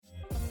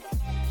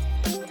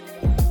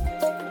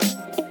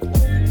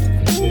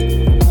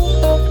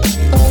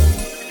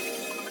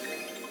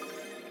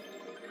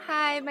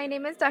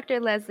name is Dr.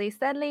 Leslie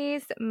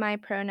Sedleys. My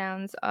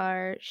pronouns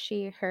are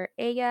she, her,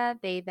 ella,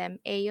 they, them,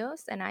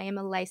 ellos, and I am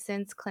a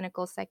licensed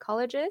clinical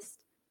psychologist.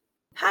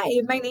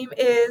 Hi, my name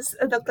is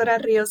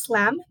Doctora Rios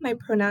Lam. My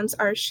pronouns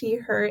are she,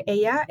 her,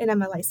 ella, and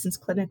I'm a licensed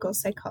clinical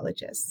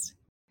psychologist.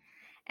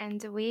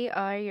 And we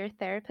are your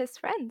therapist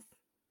friends.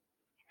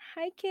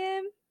 Hi,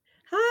 Kim.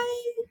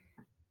 Hi.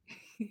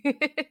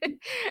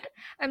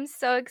 I'm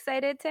so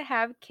excited to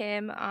have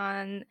Kim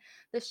on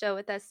the show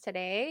with us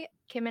today.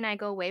 Kim and I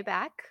go way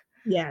back.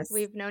 Yes.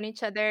 We've known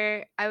each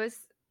other. I was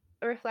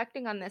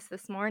reflecting on this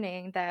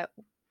morning that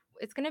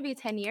it's going to be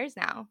 10 years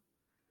now.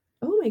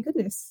 Oh my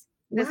goodness.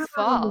 This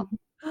fall.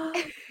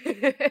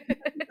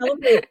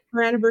 Celebrate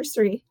our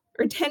anniversary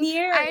or 10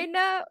 years. I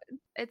know.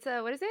 It's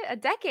a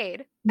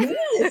decade.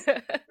 Yes.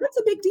 That's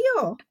a big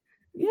deal.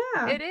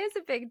 Yeah. It is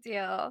a big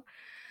deal.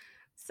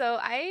 So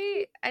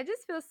I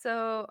just feel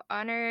so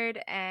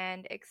honored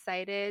and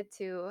excited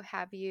to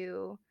have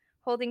you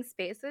holding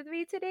space with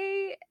me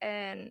today.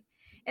 And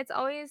it's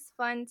always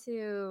fun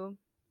to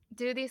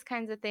do these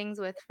kinds of things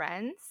with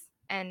friends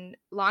and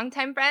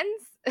longtime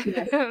friends.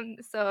 Yes.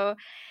 So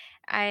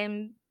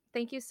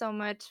thank you so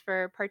much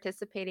for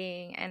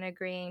participating and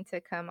agreeing to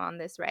come on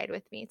this ride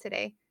with me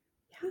today.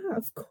 Yeah,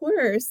 of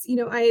course.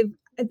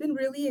 I've been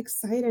really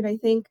excited. I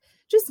think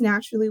just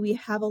naturally we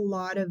have a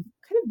lot of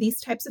kind of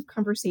these types of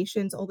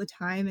conversations all the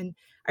time. And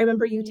I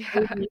remember you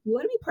telling me, you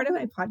want to be part of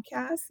my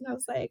podcast? And I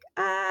was like,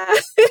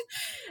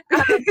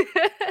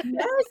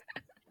 yes.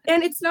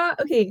 And it's not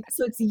okay.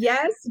 So it's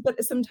yes,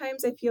 but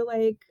sometimes I feel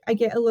like I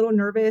get a little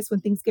nervous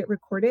when things get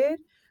recorded.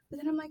 But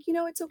then I'm like,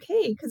 it's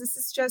okay because this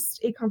is just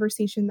a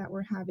conversation that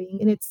we're having,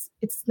 and it's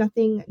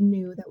nothing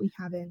new that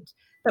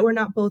we're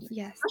not both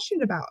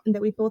passionate about and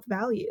that we both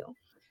value.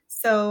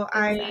 So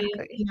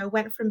Exactly. I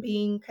went from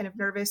being kind of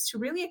nervous to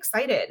really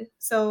excited.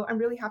 So I'm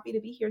really happy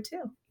to be here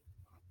too.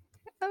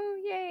 Oh,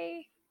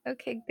 yay.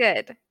 Okay,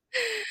 good.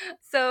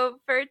 So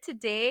for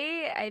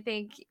today, I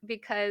think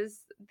because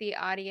the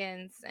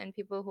audience and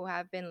people who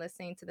have been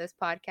listening to this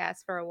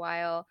podcast for a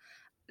while,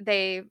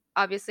 they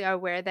obviously are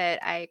aware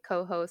that I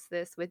co-host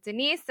this with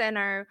Denise and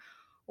are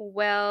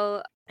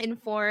well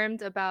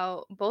informed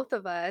about both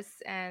of us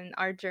and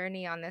our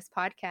journey on this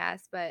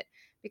podcast. But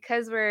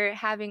because we're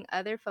having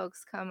other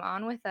folks come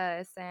on with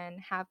us and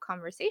have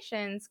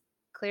conversations,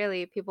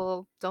 clearly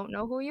people don't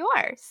know who you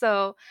are.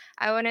 So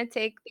I want to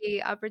take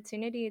the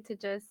opportunity to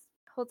just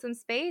hold some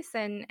space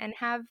and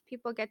have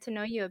people get to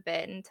know you a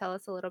bit and tell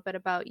us a little bit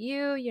about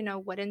you,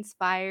 what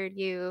inspired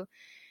you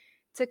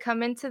to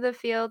come into the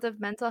field of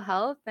mental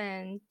health,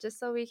 and just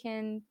so we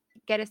can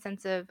get a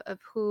sense of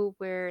who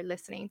we're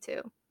listening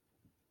to.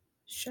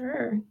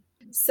 Sure.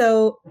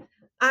 So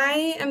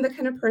I am the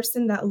kind of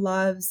person that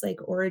loves like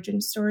origin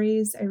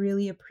stories. I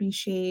really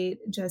appreciate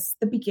just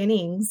the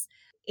beginnings.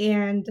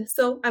 And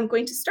so I'm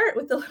going to start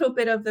with a little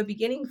bit of the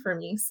beginning for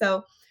me.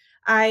 So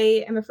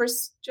I am a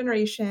first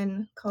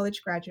generation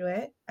college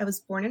graduate. I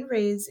was born and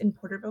raised in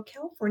Porterville,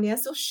 California.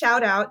 So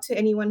shout out to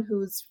anyone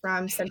who's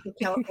from Central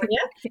California,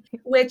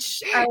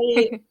 which I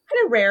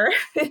kind of rare,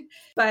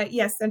 but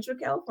yes, Central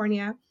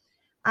California.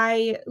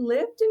 I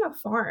lived in a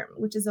farm,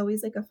 which is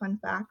always like a fun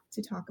fact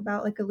to talk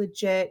about, like a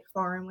legit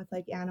farm with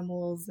like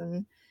animals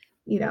and,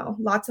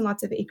 lots and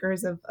lots of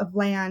acres of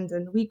land.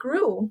 And we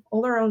grew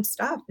all our own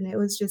stuff. And it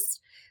was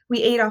just,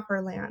 we ate off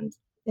our land.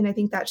 And I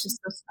think that's just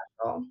so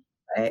special.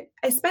 But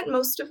I spent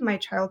most of my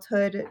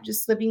childhood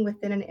just living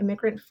within an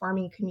immigrant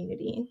farming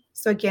community.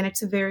 So again,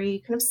 it's a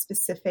very kind of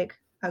specific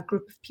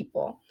group of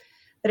people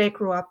that I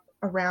grew up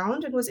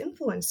around and was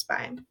influenced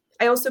by.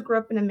 I also grew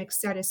up in a mixed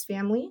status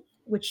family,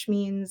 which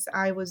means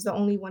I was the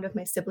only one of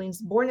my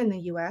siblings born in the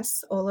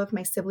US. All of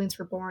my siblings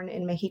were born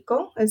in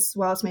Mexico, as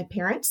well as my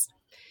parents.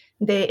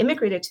 They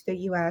immigrated to the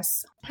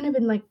US kind of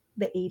in like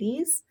the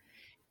 80s.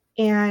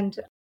 And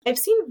I've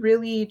seen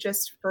really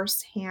just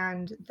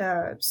firsthand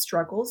the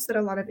struggles that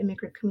a lot of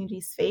immigrant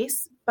communities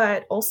face,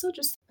 but also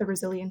just the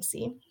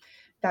resiliency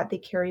that they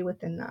carry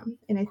within them.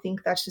 And I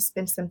think that's just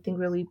been something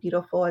really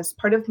beautiful as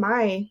part of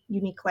my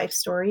unique life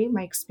story,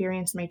 my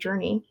experience, my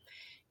journey,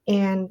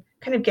 and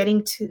kind of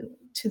getting to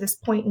this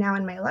point now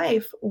in my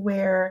life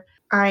where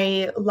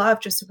I love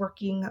just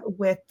working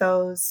with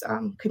those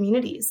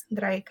communities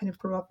that I kind of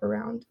grew up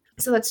around.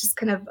 So that's just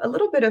kind of a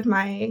little bit of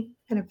my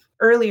kind of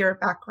earlier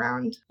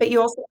background. But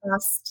you also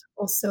asked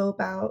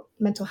about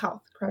mental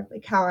health, correct?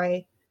 Like how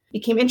I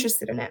became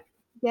interested in it.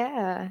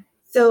 Yeah.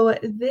 So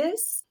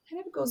this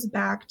kind of goes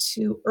back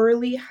to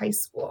early high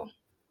school.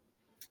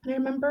 And I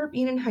remember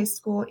being in high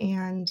school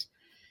and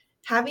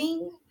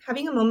having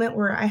a moment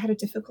where I had a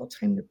difficult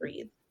time to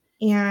breathe.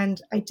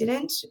 And I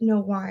didn't know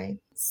why.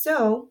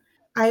 So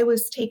I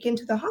was taken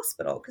to the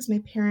hospital because my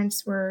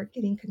parents were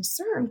getting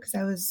concerned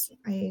because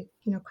I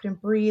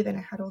couldn't breathe and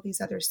I had all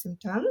these other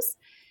symptoms.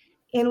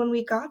 And when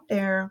we got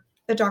there,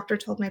 the doctor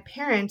told my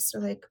parents,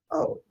 they're like,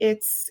 oh,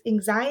 it's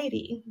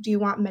anxiety. Do you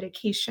want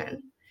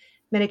medication?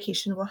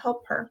 Medication will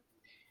help her.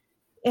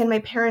 And my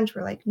parents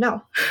were like,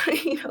 no,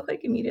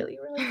 like immediately.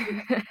 We're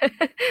like,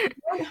 I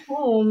went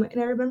home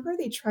and I remember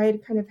they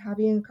tried kind of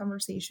having a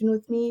conversation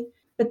with me,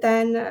 But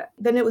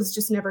then it was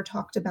just never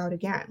talked about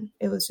again.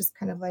 It was just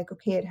kind of like,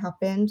 okay, it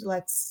happened.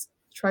 Let's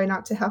try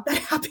not to have that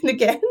happen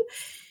again.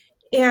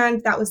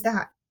 And that was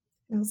that.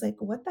 And I was like,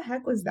 what the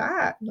heck was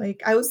that?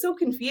 Like, I was so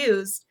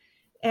confused.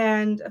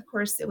 And of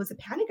course, it was a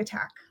panic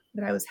attack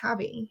that I was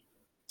having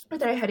or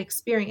that I had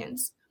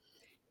experienced.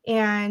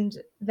 And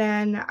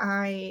then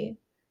I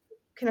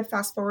kind of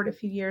fast forward a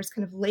few years,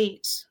 kind of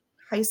late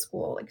high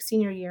school, like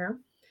senior year,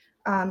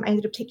 I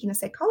ended up taking a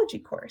psychology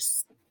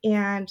course.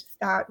 And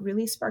that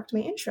really sparked my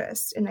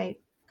interest. And I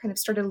kind of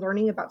started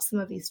learning about some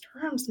of these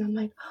terms. And I'm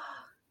like,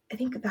 oh, I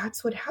think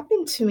that's what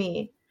happened to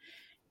me.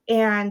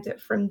 And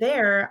from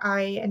there,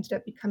 I ended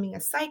up becoming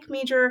a psych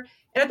major.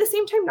 And at the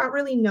same time, not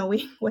really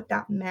knowing what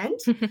that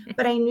meant.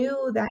 But I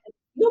knew that in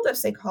the field of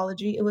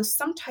psychology, it was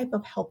some type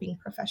of helping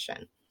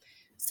profession.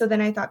 So then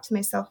I thought to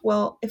myself,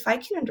 well, if I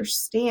can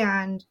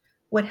understand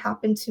what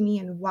happened to me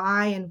and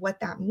why and what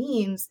that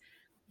means,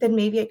 then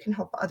maybe I can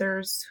help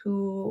others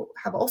who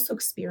have also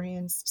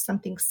experienced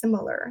something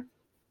similar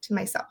to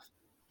myself.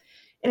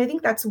 And I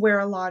think that's where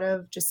a lot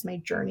of just my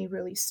journey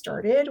really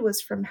started,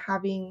 was from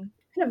having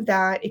kind of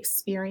that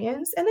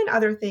experience, and then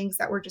other things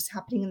that were just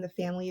happening in the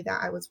family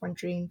that I was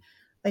wondering,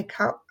 like,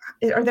 how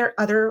are there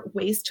other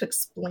ways to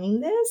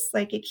explain this?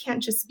 Like, it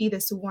can't just be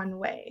this one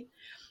way.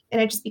 And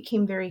I just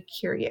became very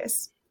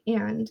curious.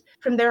 And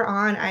from there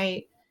on,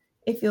 I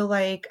feel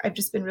like I've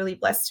just been really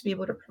blessed to be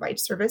able to provide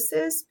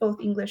services, both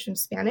English and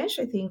Spanish.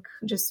 I think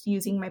just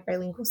using my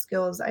bilingual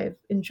skills, I've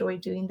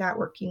enjoyed doing that,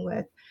 working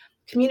with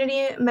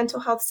community mental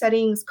health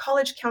settings,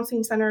 college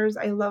counseling centers.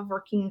 I love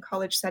working in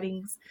college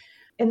settings.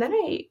 And then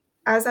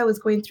as I was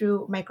going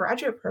through my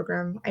graduate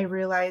program, I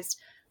realized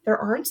there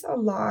aren't a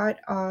lot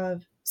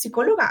of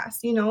psicólogas,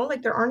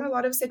 like there aren't a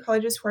lot of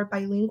psychologists who are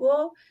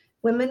bilingual,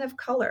 women of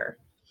color.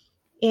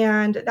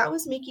 And that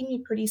was making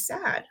me pretty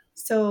sad.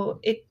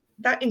 So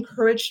that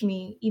encouraged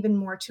me even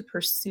more to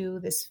pursue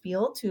this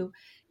field, to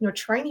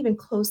try and even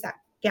close that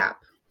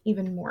gap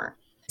even more.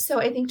 So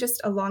I think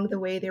just along the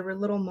way, there were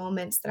little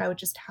moments that I would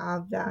just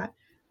have that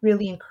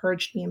really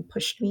encouraged me and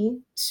pushed me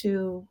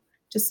to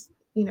just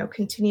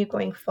continue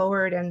going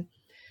forward. And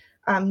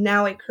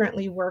now I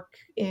currently work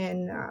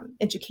in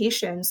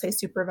education. So I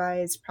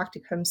supervise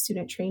practicum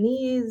student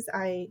trainees.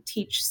 I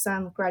teach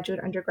some graduate,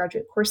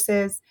 undergraduate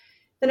courses.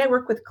 Then I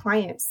work with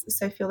clients.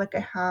 So I feel like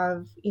I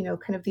have,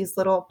 kind of these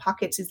little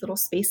pockets, these little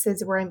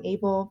spaces where I'm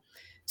able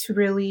to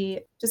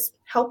really just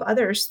help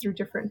others through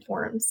different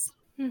forms.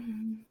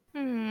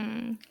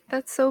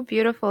 That's so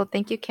beautiful.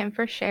 Thank you, Kim,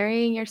 for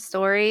sharing your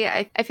story.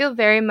 I feel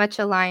very much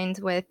aligned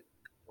with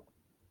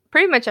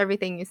pretty much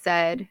everything you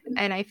said.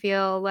 And I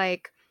feel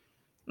like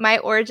my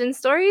origin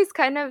story is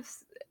kind of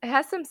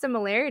has some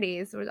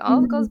similarities. It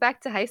all goes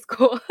back to high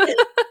school.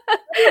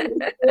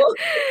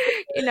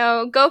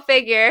 Go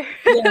figure.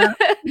 Yeah.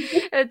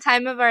 A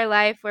time of our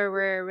life where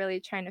we're really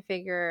trying to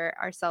figure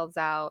ourselves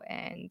out,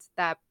 and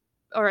that,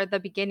 or the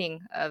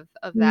beginning of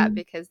that,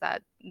 because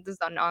that is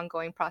an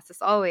ongoing process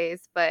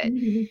always. But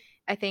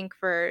I think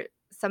for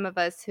some of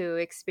us who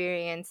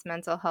experience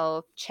mental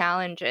health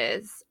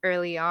challenges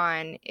early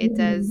on, it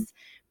does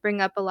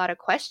bring up a lot of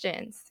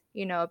questions,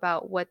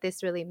 about what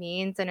this really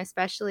means. And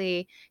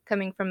especially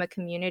coming from a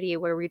community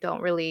where we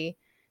don't really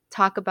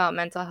talk about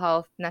mental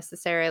health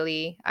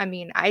necessarily. I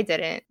mean, I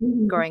didn't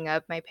growing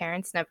up. My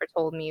parents never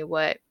told me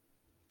what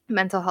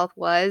mental health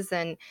was.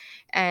 And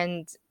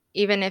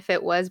even if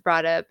it was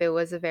brought up, it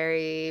was a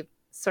very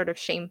sort of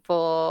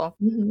shameful,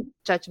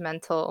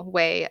 judgmental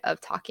way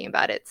of talking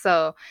about it.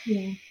 So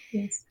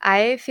yes.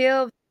 I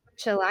feel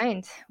much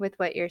aligned with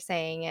what you're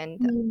saying.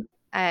 And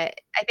I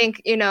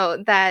think,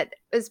 that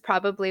is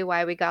probably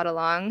why we got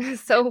along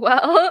so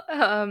well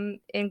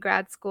in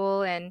grad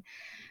school. And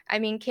I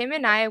mean, Kim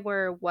and I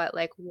were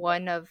like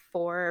one of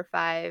 4 or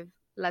 5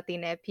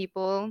 Latina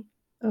people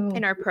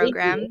in our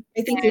program.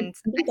 I think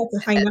that's a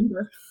high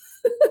number.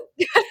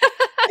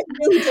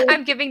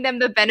 I'm giving them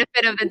the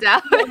benefit of the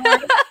doubt.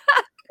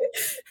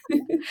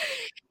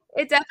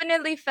 It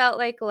definitely felt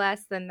like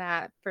less than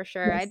that, for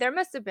sure. Yes. There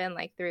must have been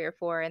like 3 or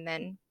 4, and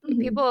then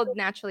people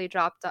naturally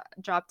dropped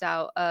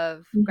out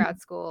of grad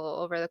school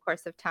over the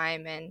course of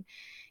time. And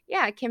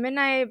yeah, Kim and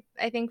I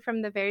think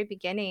from the very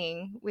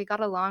beginning, we got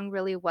along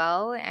really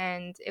well,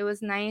 and it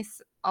was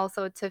nice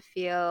also to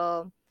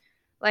feel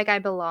like I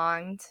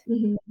belonged,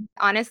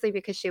 honestly,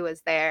 because she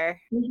was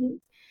there.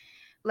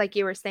 Like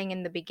you were saying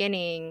in the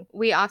beginning,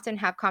 we often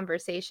have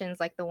conversations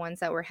like the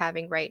ones that we're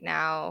having right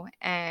now.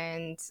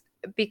 And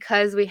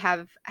because we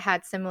have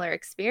had similar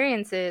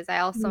experiences, I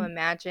also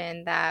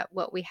imagine that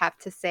what we have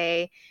to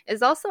say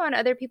is also on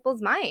other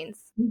people's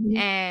minds.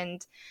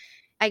 And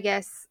I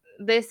guess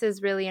this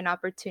is really an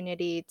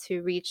opportunity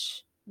to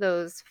reach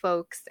those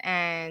folks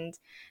and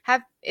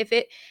have, if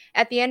it,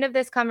 at the end of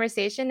this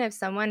conversation, if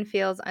someone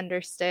feels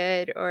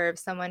understood, or if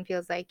someone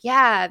feels like,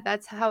 yeah,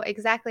 that's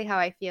exactly how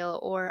I feel,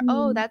 or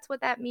oh, that's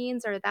what that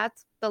means, or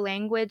that's the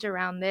language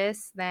around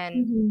this,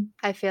 then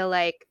I feel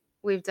like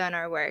we've done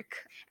our work.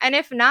 And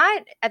if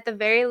not, at the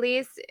very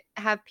least,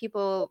 have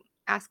people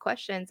ask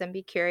questions and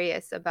be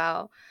curious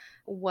about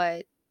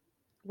what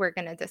we're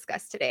going to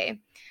discuss today.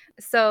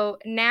 So,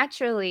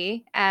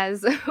 naturally,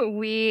 as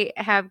we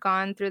have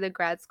gone through the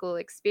grad school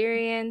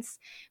experience,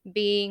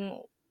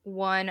 being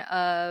one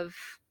of,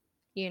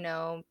 you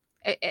know,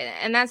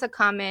 and that's a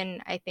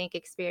common, I think,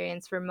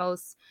 experience for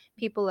most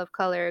people of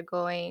color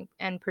going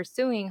and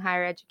pursuing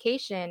higher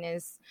education,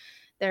 is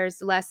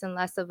there's less and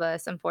less of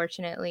us,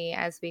 unfortunately,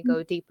 as we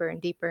go deeper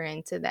and deeper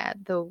into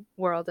the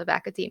world of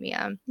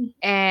academia.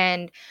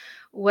 And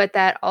what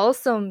that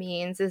also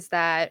means is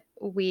that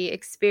we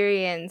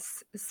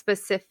experience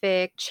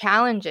specific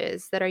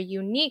challenges that are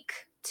unique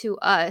to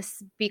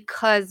us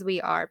because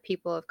we are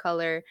people of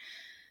color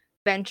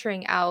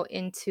venturing out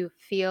into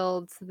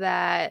fields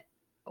that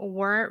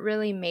weren't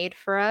really made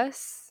for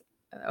us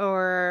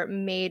or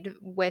made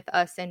with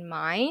us in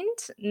mind,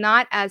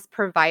 not as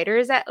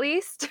providers at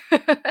least.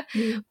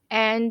 Mm.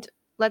 And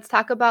let's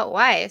talk about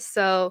why.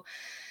 So,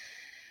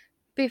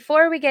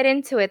 before we get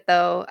into it,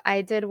 though,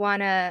 I did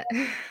want to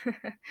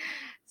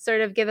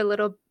sort of give a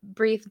little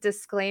brief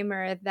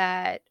disclaimer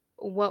that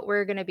what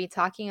we're going to be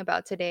talking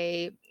about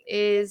today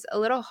is a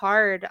little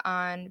hard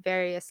on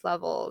various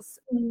levels.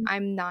 Mm.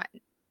 I'm not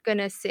going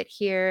to sit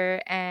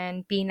here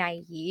and be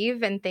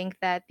naive and think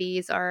that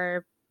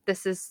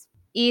this is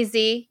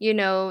easy,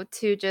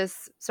 to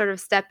just sort of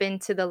step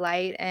into the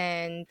light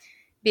and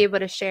be able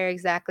to share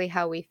exactly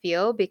how we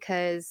feel,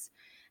 because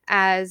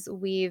as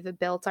we've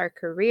built our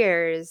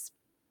careers,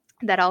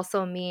 that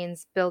also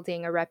means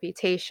building a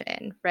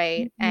reputation,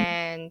 right? Mhm.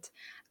 And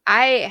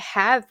I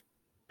have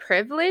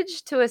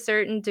privilege to a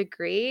certain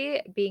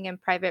degree being in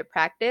private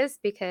practice,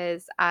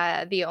 because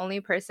the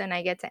only person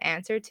I get to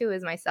answer to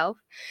is myself.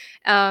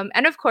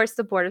 And of course,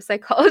 the board of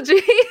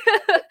psychology.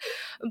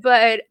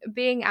 But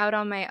being out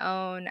on my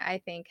own, I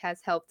think,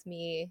 has helped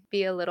me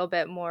be a little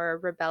bit more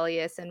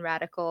rebellious and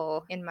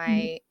radical in Mm.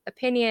 my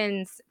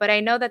opinions. But I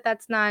know that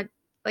that's not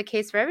the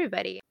case for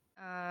everybody.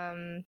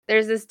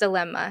 There's this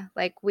dilemma.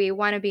 Like, we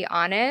want to be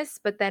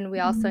honest, but then we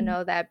also Mhm.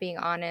 know that being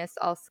honest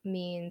also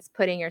means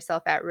putting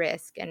yourself at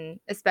risk. And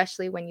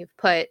especially when you've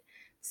put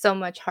so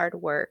much hard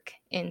work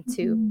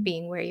into Mhm.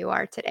 being where you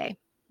are today.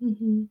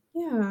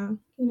 Yeah,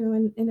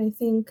 and I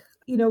think,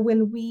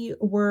 when we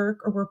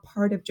work or we're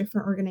part of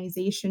different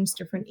organizations,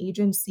 different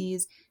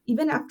agencies,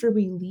 even after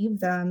we leave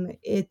them,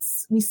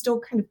 we still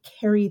kind of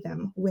carry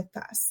them with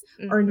us.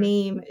 Our Hmm.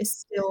 name is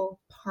still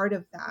part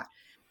of that.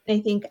 And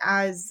I think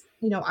as,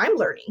 I'm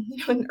learning,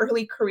 an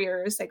early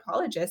career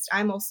psychologist,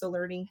 I'm also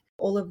learning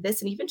all of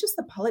this and even just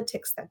the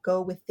politics that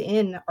go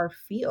within our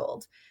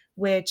field,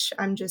 which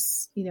I'm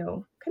just,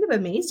 kind of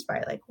amazed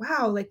by, like,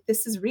 wow, like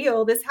this is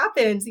real. This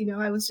happens.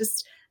 I was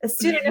just a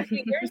student a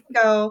few years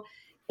ago,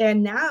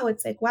 and now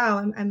it's like, wow,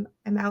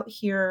 I'm out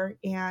here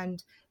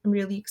and I'm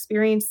really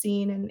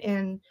experiencing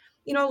and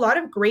a lot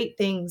of great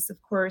things, of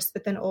course,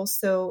 but then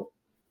also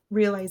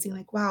realizing,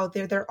 like, wow,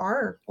 there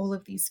are all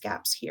of these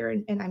gaps here,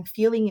 and I'm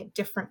feeling it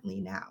differently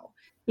now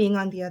being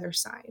on the other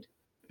side.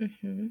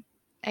 Hmm.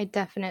 I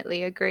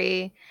definitely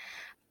agree.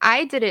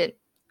 I did it.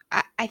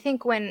 I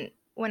think when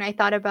I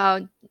thought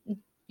about,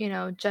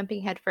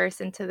 jumping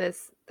headfirst into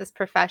this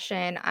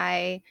profession,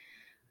 I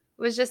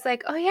was just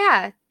like, oh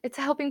yeah, it's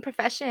a helping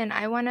profession.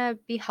 I want to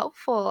be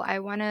helpful. I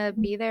want to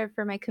be there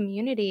for my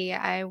community.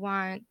 I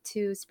want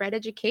to spread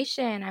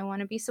education. I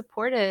want to be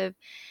supportive.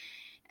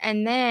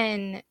 And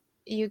then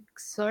you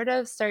sort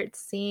of start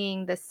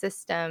seeing the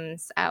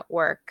systems at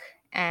work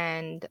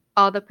and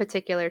all the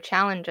particular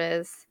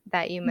challenges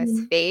that you must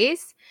Mhm.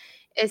 face,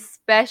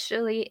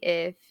 especially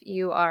if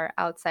you are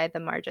outside the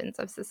margins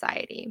of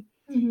society.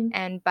 Mhm.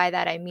 And by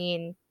that, I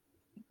mean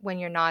when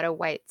you're not a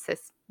white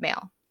cis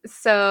male.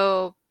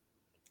 So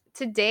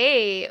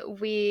today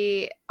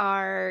we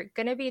are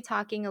going to be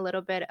talking a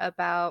little bit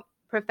about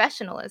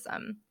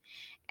professionalism.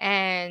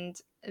 And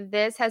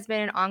this has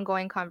been an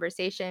ongoing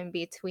conversation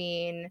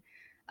between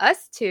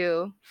us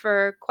two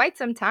for quite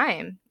some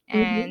time.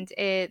 Mhm.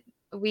 And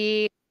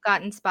we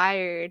got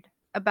inspired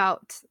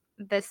about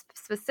this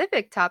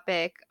specific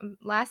topic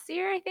last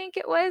year, I think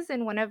it was,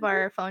 in one of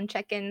our phone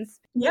check-ins.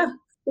 Yeah.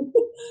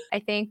 I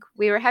think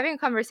we were having a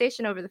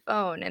conversation over the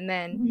phone, and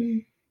then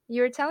Mhm.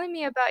 you were telling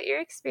me about your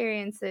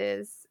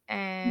experiences,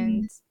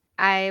 and Mhm.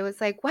 I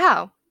was like,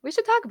 wow, we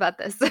should talk about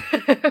this.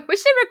 We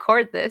should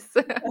record this.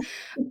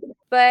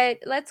 But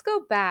let's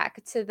go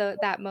back to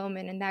that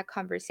moment in that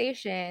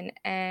conversation.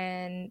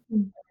 And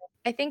Mhm.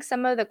 I think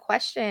some of the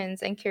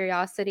questions and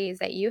curiosities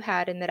that you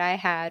had and that I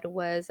had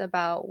was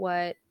about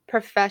what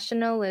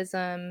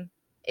professionalism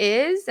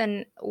is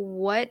and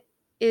what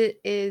it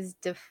is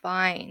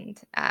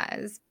defined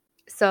as.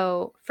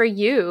 So, for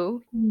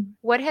you, Mhm.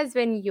 what has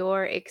been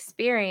your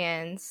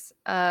experience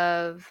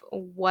of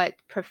what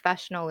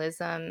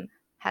professionalism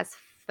has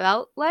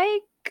felt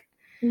like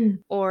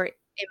Mhm. or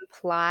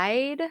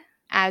implied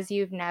as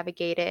you've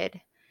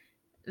navigated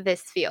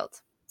this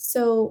field?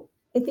 So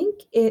I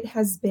think it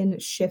has been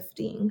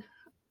shifting.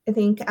 I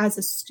think as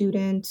a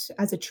student,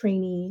 as a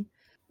trainee,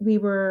 we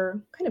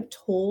were kind of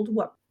told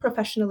what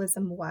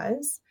professionalism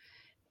was.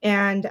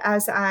 And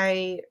as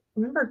I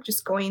remember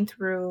just going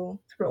through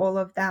all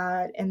of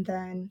that and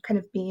then kind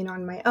of being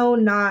on my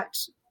own, not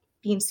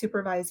being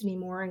supervised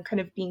anymore and kind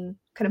of being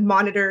kind of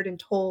monitored and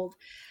told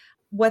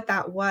what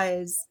that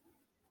was.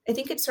 I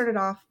think it started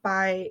off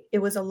by it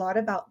was a lot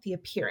about the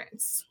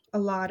appearance, a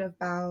lot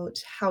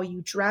about how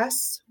you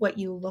dress, what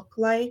you look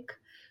like,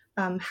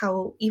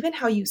 how even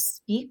how you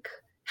speak,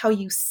 how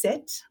you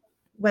sit,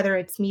 whether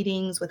it's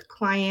meetings with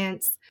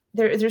clients.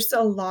 There's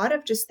a lot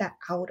of just that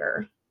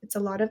outer. It's a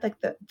lot of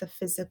like the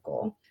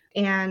physical,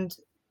 and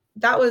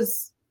that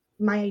was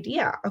my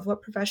idea of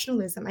what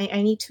professionalism.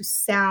 I need to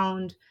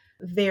sound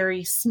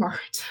very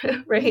smart,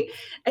 right?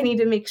 I need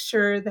to make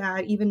sure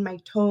that even my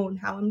tone,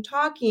 how I'm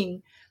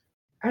talking,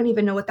 I don't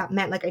even know what that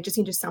meant. Like, I just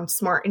need to sound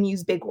smart and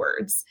use big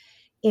words.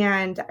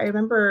 And I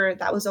remember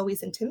that was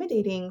always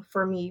intimidating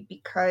for me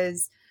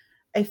because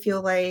I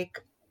feel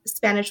like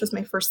Spanish was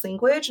my first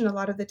language. And a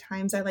lot of the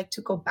times I like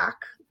to go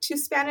back to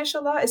Spanish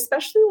a lot,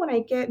 especially when I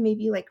get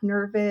maybe like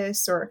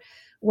nervous or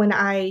when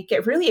I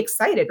get really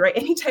excited, right?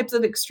 Any types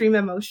of extreme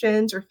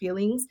emotions or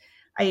feelings,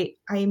 I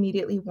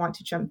immediately want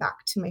to jump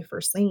back to my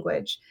first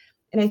language.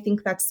 And I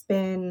think that's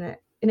been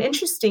an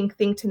interesting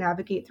thing to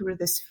navigate through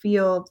this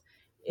field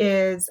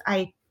is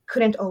I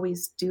couldn't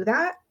always do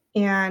that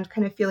and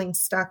kind of feeling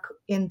stuck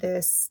in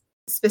this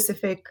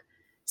specific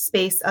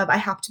space of I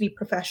have to be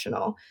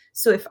professional.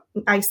 So if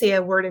I say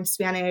a word in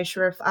Spanish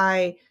or if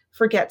I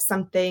forget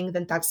something,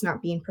 then that's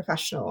not being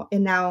professional.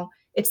 And now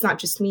it's not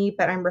just me,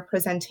 but I'm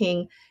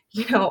representing,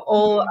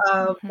 all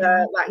of Mm-hmm.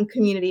 the Latin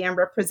community. I'm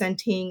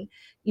representing,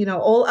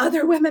 all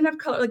other women of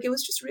color. Like it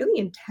was just really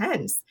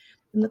intense.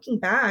 And looking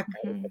back,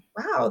 I was Mm-hmm. like,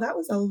 wow, that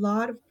was a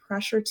lot of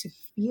pressure to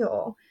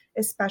feel,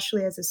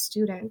 especially as a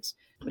student.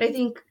 But I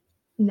think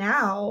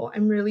now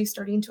I'm really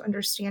starting to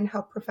understand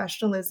how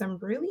professionalism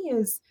really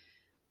is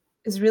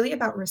really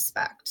about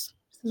respect.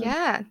 So,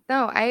 Yeah,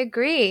 no, I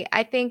agree.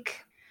 I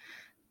think,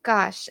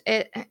 gosh,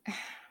 I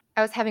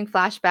was having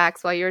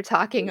flashbacks while you were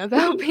talking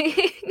about being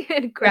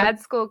in yeah. grad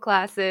school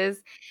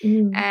classes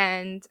Mm,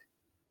 and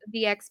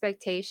the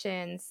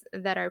expectations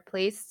that are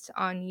placed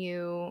on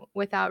you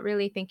without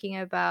really thinking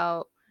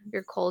about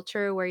your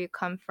culture, where you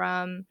come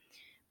from,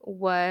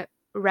 what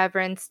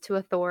reverence to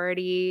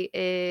authority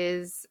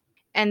is.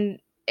 And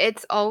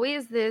it's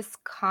always this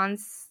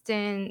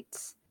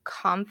constant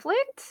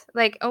conflict.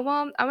 Like, oh,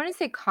 well, I want to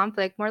say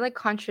conflict, more like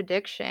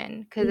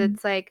contradiction, because mm,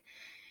 it's like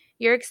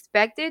you're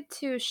expected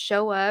to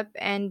show up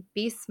and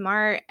be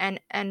smart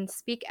and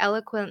speak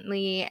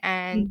eloquently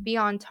and mm, be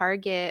on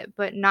target,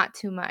 but not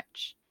too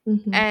much.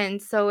 mhm,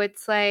 And so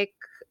it's like,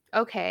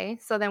 okay,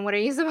 so then what are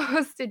you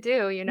supposed to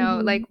do?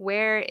 mhm, Like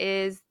where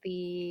is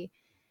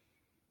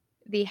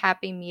the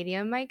happy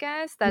medium, I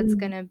guess, that's mm,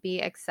 going to be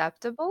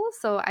acceptable?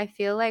 So I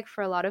feel like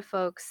for a lot of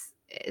folks,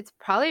 it's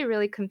probably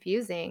really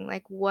confusing.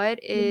 Like,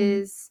 what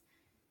mhm, is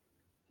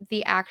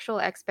the actual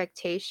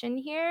expectation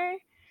here?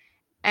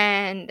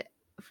 And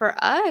for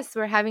us,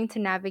 we're having to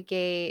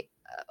navigate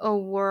a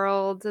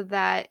world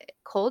that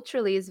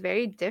culturally is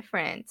very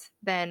different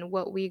than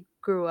what we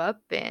grew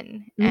up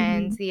in.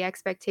 And mhm, the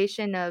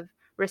expectation of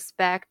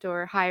respect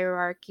or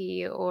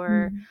hierarchy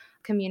or mm,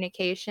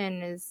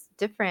 communication is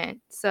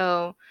different.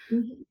 So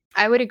mhm,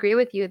 I would agree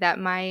with you that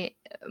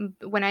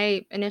when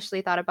I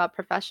initially thought about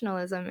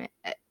professionalism,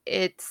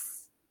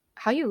 it's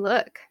how you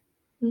look,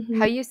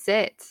 how mhm, you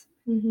sit,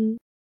 mhm,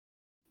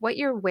 what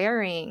you're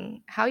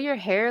wearing, how your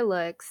hair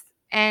looks.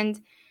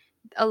 And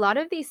a lot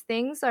of these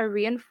things are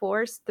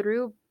reinforced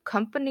through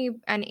company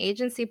and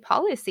agency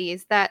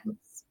policies that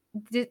yes,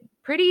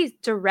 pretty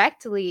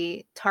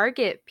directly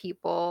target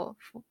people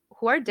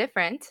who are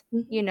different.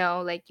 mhm,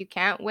 Like you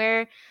can't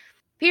wear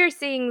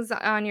piercings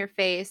on your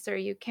face, or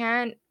you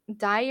can't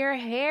dye your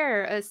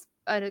hair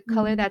a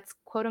color mhm, that's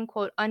quote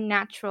unquote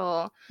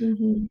unnatural.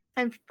 mhm,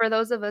 And for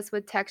those of us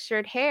with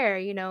textured hair,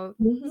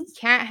 mhm,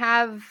 can't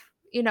have,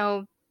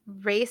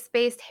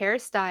 race-based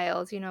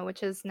hairstyles,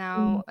 which is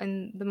mm, now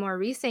in the more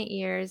recent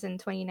years in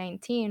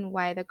 2019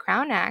 why the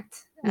Crown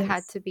Act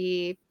had yes. to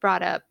be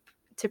brought up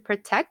to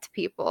protect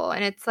people.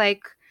 And it's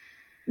like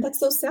That's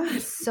so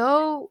sad.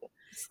 so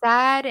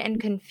sad and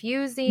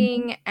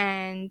Mhm, confusing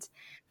and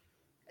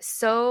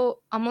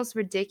so almost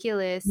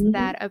ridiculous mhm,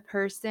 that a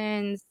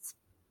person's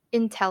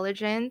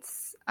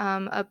intelligence,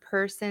 a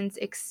person's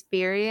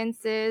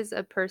experiences,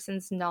 a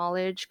person's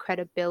knowledge,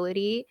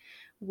 credibility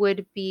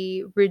would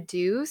be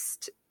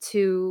reduced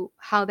to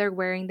how they're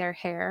wearing their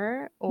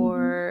hair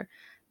mhm, or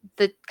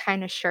the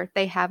kind of shirt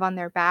they have on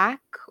their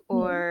back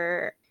mhm,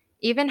 or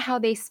even how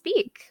they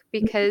speak.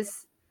 mhm,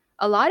 Because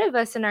a lot of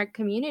us in our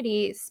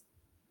community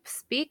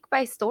speak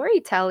by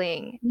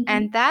storytelling, mhm,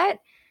 and that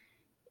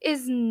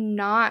is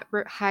not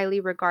highly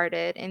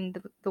regarded in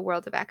the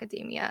world of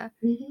academia.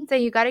 mhm, So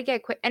you got to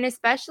get quick, and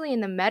especially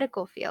in the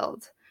medical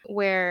field,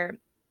 where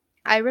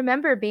I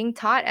remember being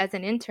taught as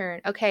an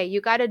intern, okay,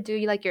 you got to do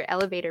like your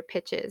elevator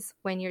pitches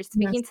when you're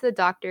yes, speaking to the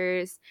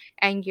doctors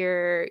and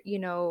you're,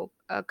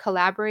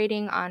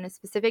 collaborating on a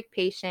specific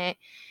patient.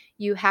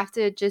 You have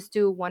to just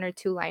do one or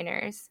two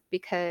liners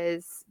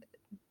because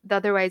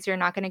otherwise you're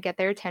not going to get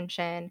their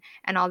attention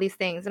and all these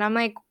things. And I'm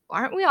like,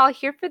 aren't we all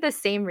here for the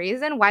same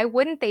reason? Why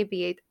wouldn't they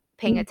be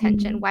paying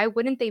attention? Mhm. Why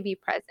wouldn't they be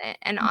present?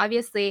 And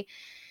obviously,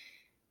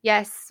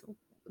 yes,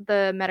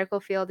 the medical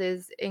field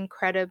is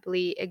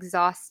incredibly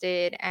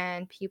exhausted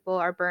and people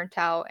are burnt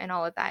out and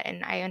all of that.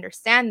 And I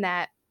understand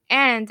that.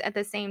 And at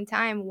the same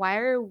time, why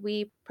are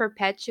we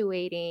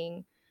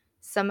perpetuating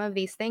some of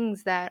these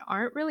things that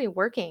aren't really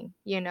working,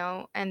 you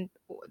know? And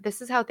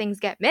this is how things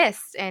get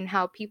missed and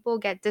how people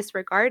get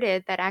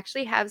disregarded that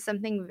actually have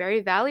something very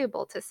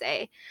valuable to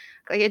say.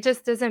 Like, it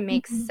just doesn't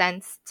make Mhm.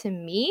 sense to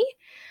me.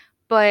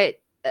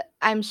 But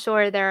I'm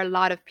sure there are a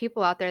lot of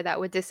people out there that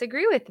would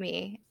disagree with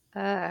me.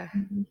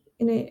 Mhm.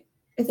 And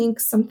I think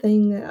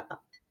something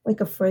like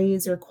a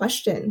phrase or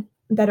question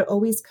that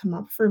always come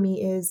up for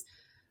me is,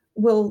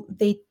 will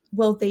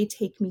they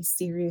take me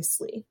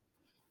seriously?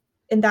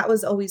 And that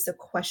was always a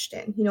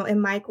question,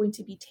 am I going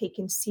to be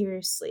taken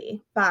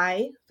seriously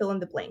by fill in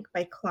the blank,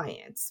 by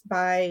clients,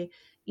 by,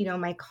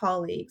 my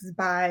colleagues,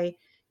 by,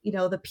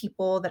 the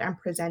people that I'm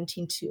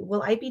presenting to?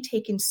 Will I be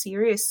taken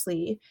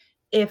seriously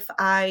if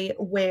I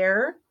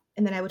wear,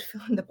 and then I would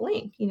fill in the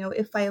blank,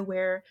 if I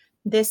wear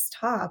this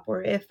top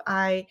or if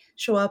I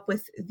show up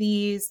with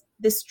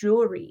this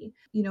jewelry,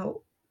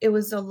 it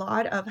was a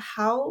lot of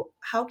how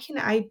can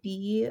I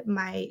be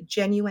my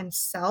genuine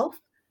self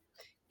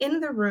in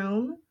the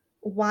room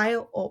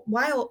while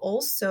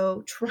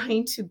also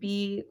trying to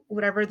be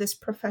whatever this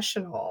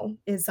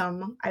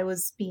professionalism I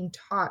was being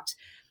taught.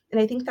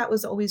 And I think that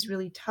was always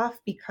really tough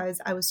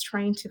because I was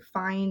trying to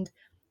find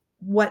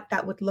what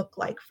that would look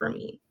like for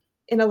me.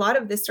 And a lot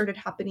of this started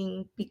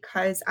happening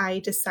because I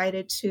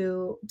decided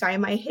to dye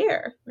my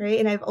hair, right?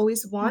 And I've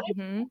always wanted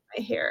Mhm.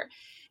 my hair.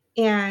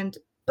 And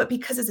but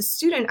because as a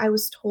student, I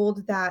was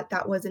told that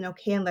that wasn't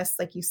okay unless,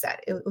 like you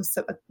said, it was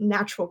a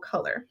natural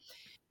color.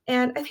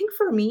 And I think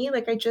for me,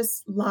 like, I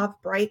just love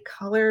bright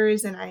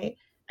colors and I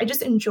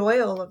just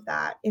enjoy all of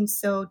that. And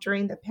so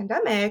during the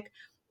pandemic,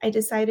 I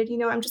decided,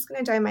 I'm just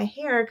going to dye my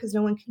hair because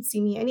no one can see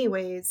me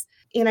anyways.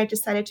 And I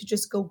decided to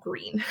just go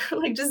green,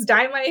 like just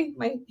dye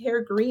my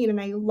hair green.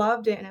 And I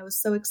loved it. And I was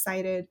so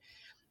excited.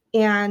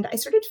 And I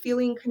started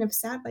feeling kind of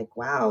sad, like,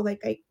 wow,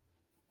 like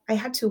I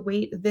had to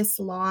wait this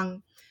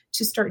long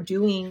to start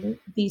doing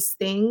these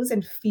things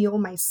and feel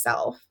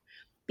myself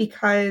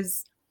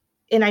because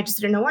and I just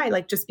didn't know why,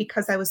 like, just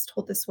because I was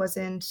told this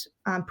wasn't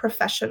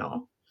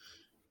professional.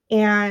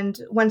 And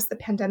once the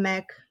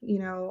pandemic,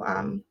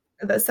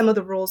 some of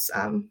the rules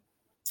kind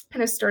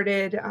of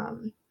started,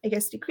 I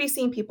guess,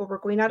 decreasing. People were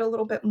going out a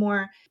little bit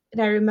more.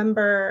 And I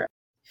remember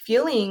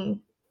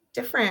feeling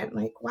different,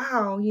 like,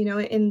 wow,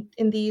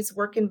 in these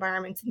work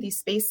environments, in these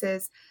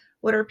spaces,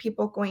 what are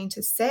people going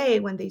to say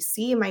when they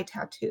see my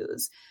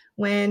tattoos?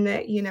 When,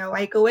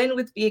 I go in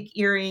with big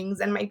earrings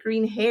and my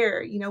green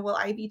hair, will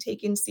I be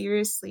taken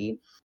seriously?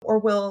 Or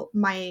will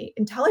my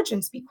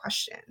intelligence be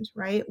questioned,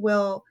 right?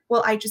 Will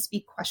I just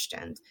be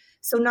questioned?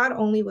 So not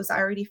only was I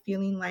already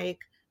feeling like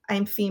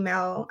I'm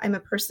female, I'm a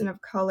person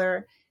of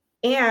color,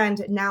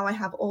 and now I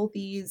have all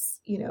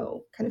these,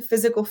 kind of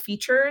physical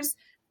features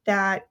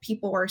that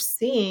people are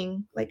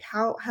seeing, like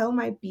how am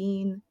I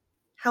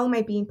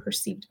being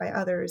perceived by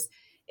others?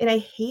 And I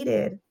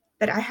hated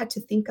that I had to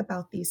think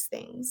about these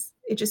things.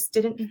 It just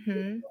didn't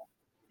Mhm.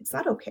 it's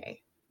not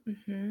okay.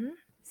 Mhm.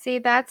 See,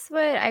 that's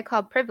what I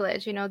call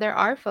privilege. There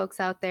are folks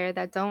out there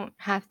that don't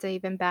have to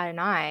even bat an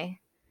eye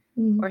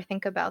Mm, or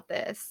think about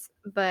this,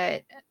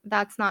 but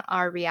that's not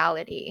our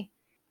reality.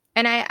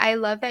 And I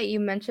love that you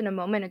mentioned a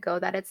moment ago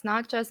that it's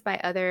not just by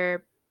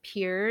other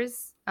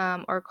peers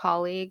or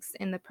colleagues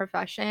in the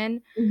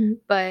profession,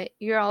 mhm, but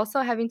you're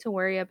also having to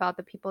worry about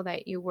the people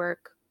that you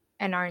work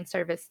and are in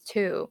service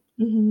to,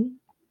 mhm,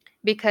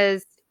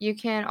 because you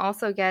can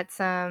also get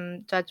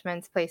some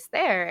judgments placed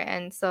there.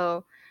 And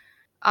so,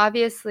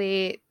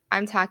 obviously,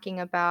 I'm talking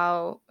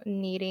about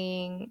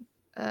needing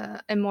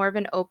a more of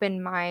an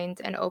open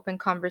mind and open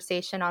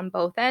conversation on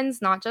both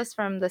ends, not just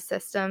from the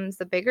systems,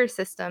 the bigger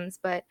systems,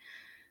 but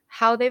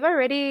how they've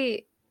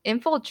already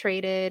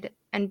infiltrated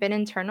and been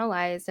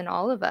internalized in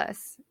all of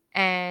us.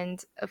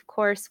 And of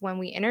course, when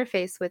we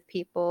interface with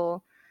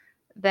people,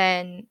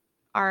 then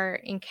our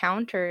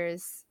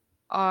encounters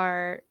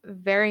are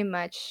very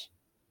much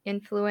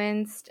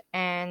influenced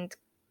and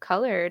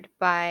colored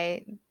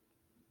by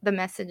the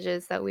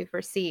messages that we've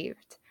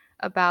received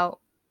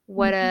about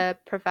what mhm, a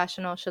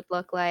professional should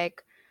look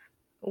like,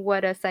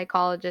 what a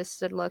psychologist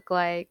should look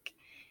like.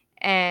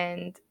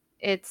 And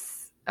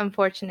it's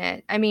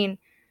unfortunate. I mean,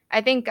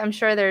 I'm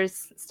sure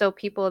there's still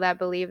people that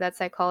believe that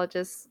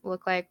psychologists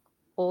look like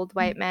old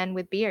white men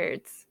with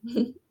beards.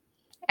 mhm.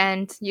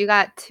 And you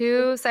got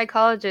two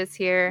psychologists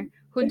here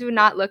who do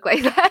not look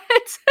like that.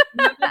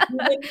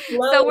 Not even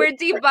So close.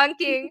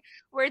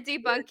 we're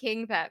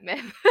debunking that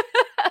myth.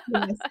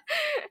 Yes.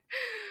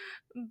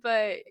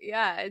 But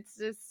yeah,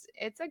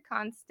 it's a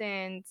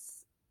constant,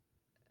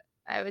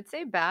 I would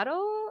say,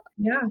 battle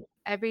Yeah.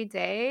 every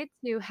day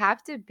to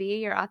have to be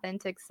your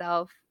authentic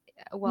self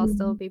while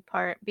still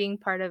Mhm. being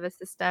part of a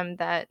system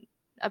that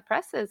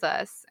oppresses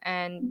us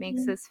and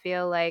makes Mhm. us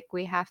feel like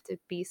we have to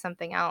be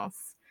something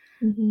else.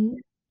 Mhm.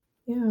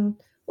 Yeah.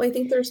 Well, I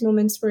think there's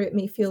moments where it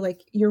may feel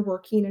like you're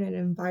working in an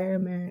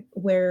environment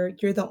where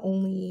you're the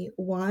only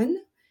one,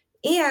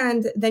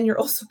 and then you're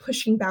also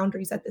pushing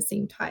boundaries at the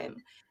same time.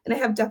 And I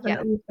have Yeah.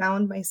 definitely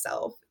found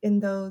myself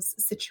in those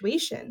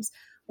situations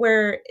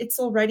where it's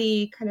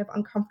already kind of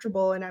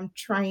uncomfortable and I'm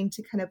trying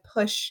to kind of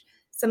push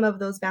some of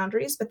those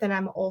boundaries, but then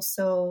I'm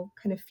also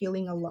kind of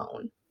feeling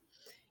alone.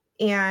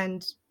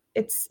 And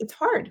it's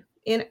hard.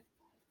 And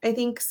I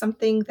think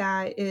something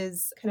that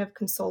is kind of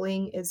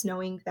consoling is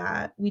knowing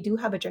that we do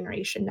have a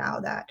generation now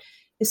that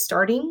is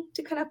starting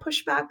to kind of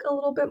push back a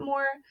little bit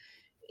more.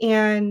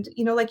 And,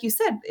 like you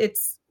said,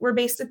 we're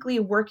basically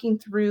working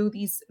through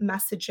these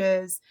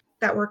messages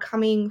that were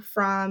coming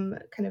from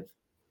kind of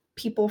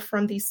people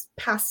from these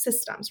past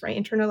systems, right?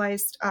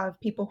 Internalized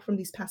people from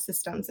these past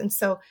systems. And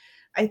so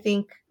I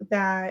think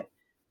that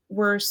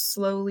we're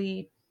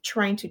slowly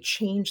trying to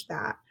change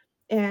that.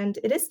 And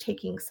it is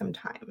taking some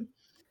time.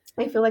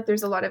 I feel like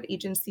there's a lot of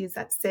agencies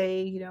that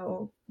say,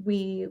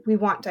 we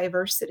want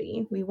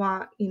diversity. We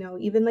want,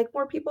 even like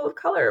more people of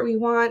color. We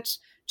want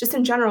just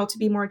in general to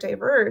be more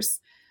diverse.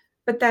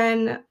 But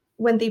then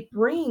when they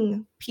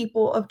bring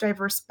people of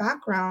diverse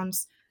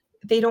backgrounds,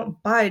 they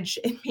don't budge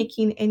in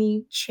making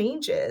any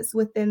changes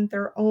within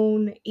their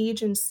own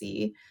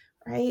agency,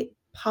 right?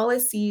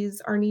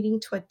 Policies are needing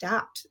to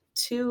adapt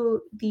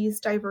to these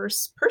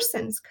diverse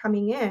persons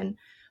coming in,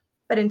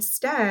 but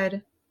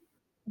instead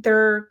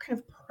they're kind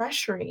of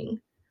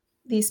pressuring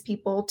these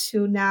people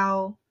to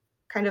now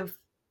kind of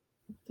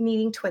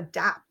needing to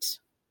adapt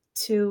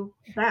to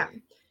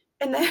them.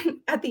 And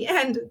then at the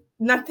end,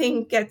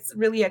 nothing gets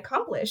really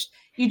accomplished.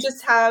 You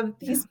just have Yeah.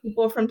 these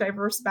people from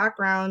diverse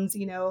backgrounds,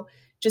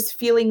 just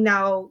feeling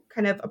now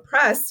kind of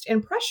oppressed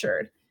and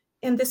pressured.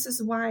 And this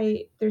is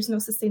why there's no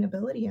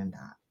sustainability in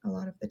that a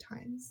lot of the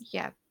times.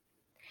 Yeah.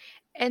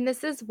 And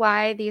this is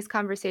why these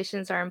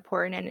conversations are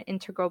important and an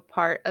integral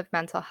part of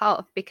mental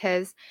health,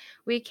 because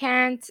we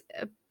can't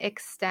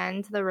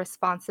extend the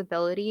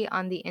responsibility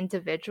on the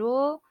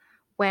individual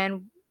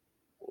when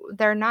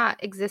they're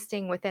not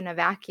existing within a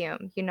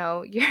vacuum.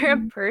 You're a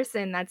Mhm.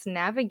 person that's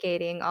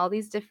navigating all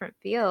these different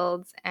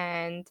fields,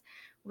 and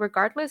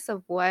regardless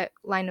of what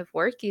line of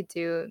work you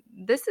do,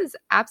 this is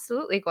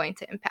absolutely going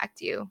to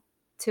impact you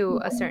to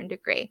a Mhm. certain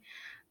degree.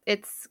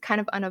 It's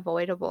kind of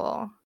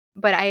unavoidable.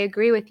 But I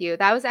agree with you.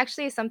 That was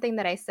actually something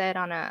that I said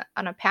on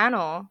a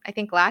panel, I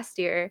think last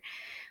year,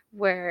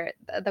 where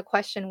the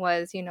question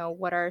was,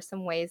 what are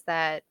some ways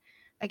that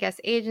I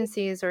guess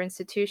agencies or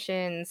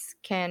institutions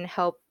can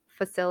help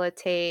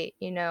facilitate,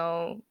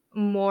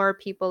 more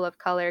people of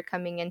color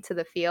coming into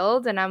the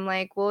field? And I'm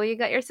like, well,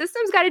 your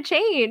systems got to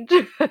change.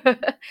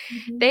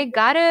 Mhm. they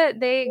got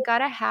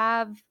to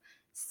have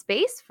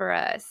space for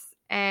us.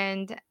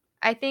 And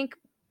I think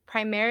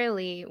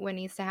primarily what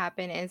needs to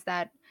happen is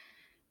that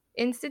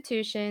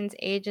institutions,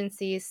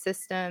 agencies,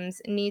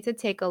 systems need to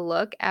take a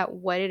look at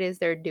what it is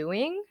they're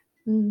doing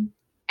Mhm.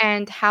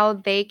 and how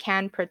they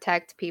can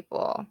protect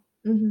people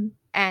Mhm.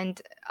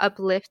 and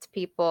uplift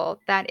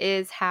people. That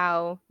is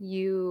how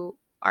you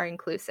are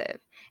inclusive.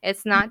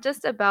 It's not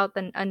just about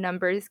a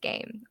numbers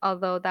game,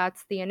 although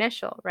that's the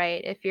initial,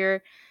 right? If you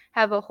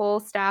have a whole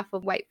staff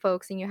of white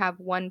folks and you have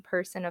one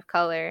person of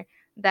color,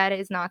 that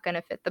is not going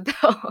to fit the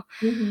bill.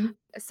 Mhm.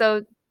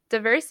 So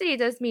diversity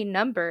does mean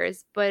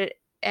numbers, but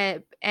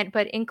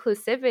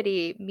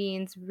inclusivity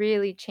means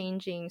really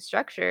changing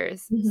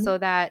structures Mhm. so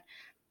that,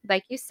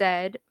 like you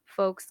said,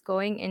 folks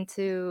going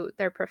into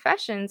their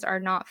professions are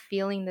not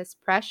feeling this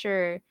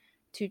pressure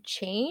to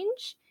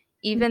change,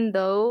 even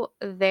though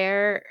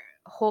the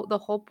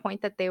whole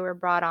point that they were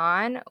brought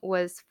on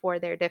was for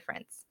their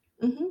difference.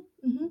 Mhm.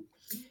 Mhm.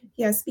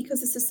 Yes,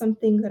 because this is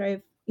something that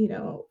I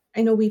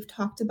know we've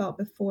talked about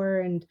before,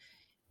 and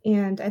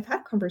I've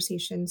had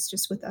conversations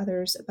just with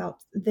others about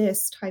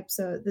this type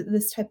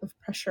of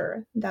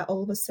pressure that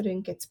all of a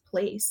sudden gets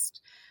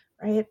placed,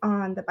 right,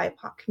 on the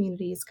BIPOC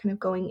communities kind of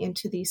going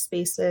into these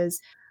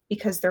spaces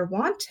because they're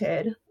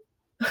wanted,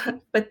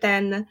 but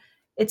then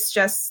it's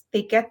just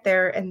they get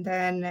there and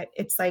then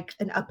it's like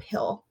an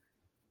uphill,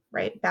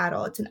 right,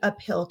 battle. It's an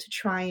uphill to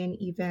try and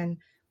even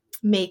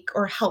make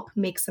or help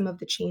make some of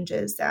the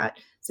changes that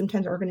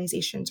sometimes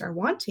organizations are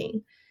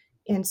wanting.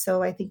 And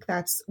so I think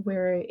that's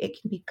where it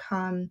can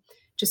become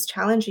just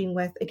challenging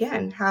with,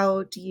 again,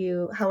 how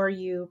are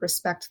you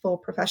respectful,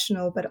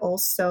 professional, but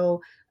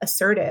also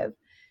assertive,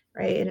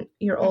 right? And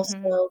you're also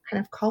Mhm. kind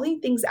of calling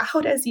things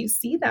out as you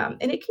see them.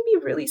 And it can be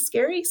really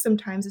scary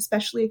sometimes,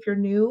 especially if you're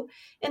new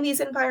in these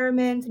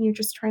environments and you're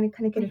just trying to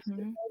kind of get a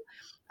feel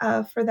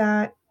Mhm. for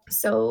that.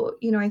 So,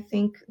 I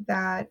think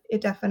that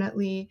it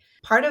definitely,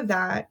 part of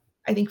that,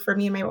 I think for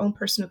me and my own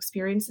personal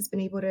experience has been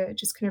able to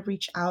just kind of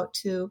reach out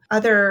to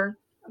other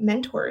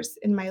mentors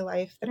in my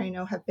life that I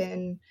know have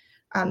been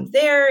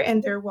there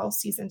and they're well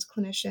seasoned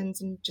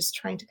clinicians, and just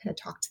trying to kind of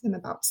talk to them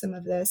about some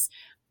of this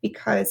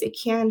because it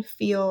can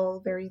feel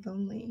very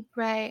lonely.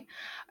 Right.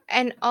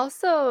 And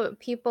also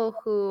people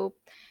who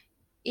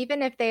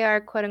even if they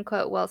are quote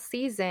unquote well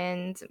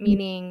seasoned, Mm,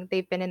 meaning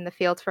they've been in the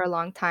field for a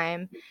long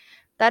time,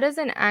 that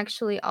doesn't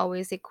actually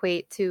always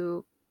equate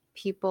to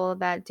people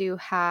that do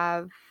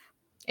have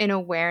an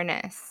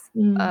awareness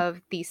mm,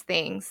 of these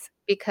things.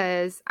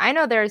 Because I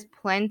know there's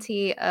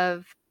plenty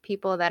of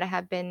people that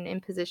have been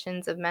in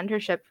positions of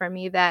mentorship for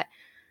me that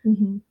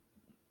mhm,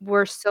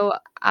 were so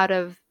out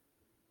of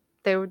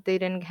they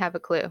didn't have a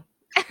clue.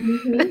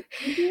 mhm,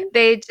 mhm,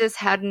 They just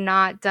had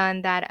not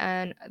done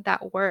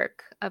that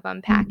work of mhm,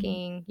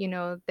 unpacking,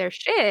 their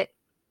shit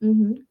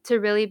mhm, to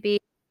really be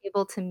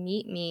able to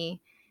meet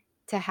me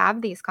to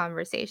have these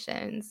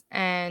conversations.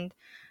 And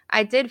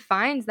I did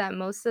find that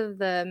most of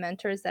the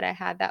mentors that I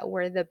had that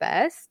were the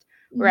best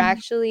were mhm,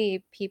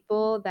 actually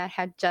people that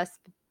had just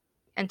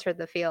entered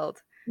the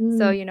field.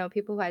 So, mm,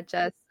 people who had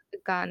just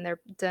gotten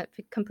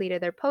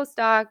completed their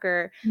postdoc,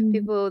 or mm,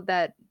 people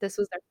that this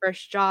was their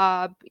first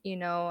job,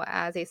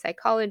 as a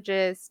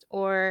psychologist,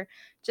 or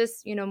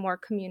just, more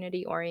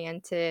community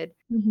oriented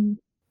mhm,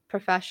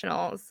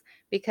 professionals.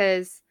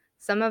 Because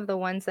some of the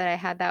ones that I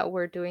had that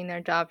were doing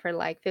their job for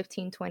like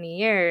 15, 20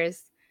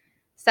 years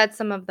said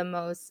some of the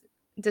most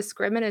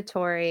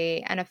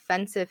discriminatory and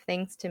offensive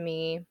things to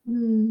me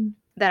mm,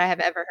 that I have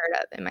ever heard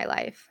of in my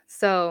life.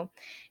 So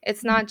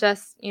it's mm, not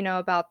just,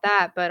 about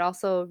that, but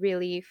also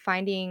really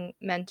finding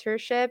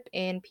mentorship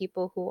in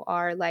people who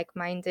are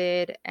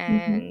like-minded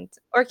mhm, and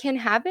or can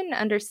have an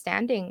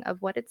understanding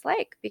of what it's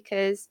like.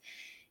 Because,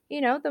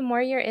 the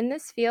more you're in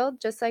this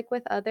field, just like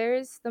with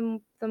others,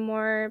 the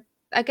more,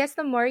 I guess,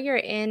 the more you're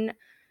in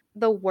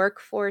the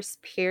workforce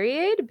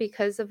period,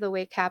 because of the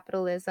way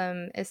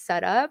capitalism is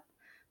set up,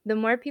 the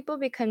more people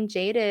become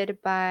jaded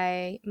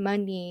by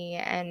money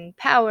and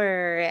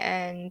power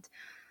and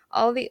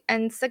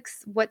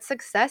what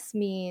success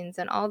means,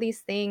 and all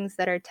these things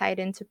that are tied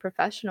into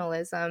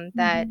professionalism,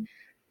 that mhm.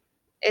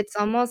 it's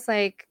almost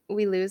like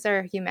we lose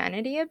our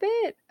humanity a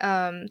bit.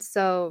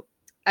 So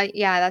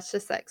yeah, that's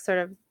just like sort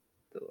of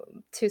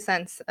 2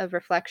 cents of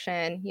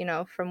reflection,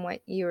 from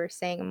what you were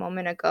saying a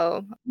moment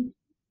ago.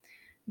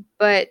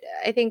 But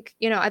I think,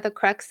 at the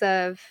crux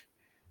of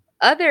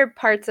other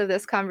parts of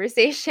this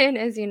conversation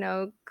is,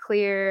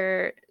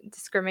 clear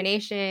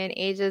discrimination,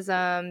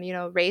 ageism,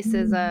 Mm,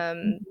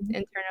 racism, mhm.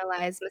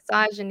 internalized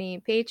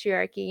misogyny,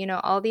 patriarchy,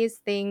 all these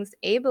things,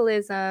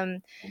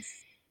 ableism.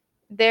 Yes.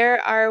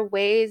 There are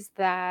ways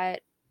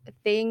that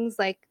things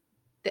like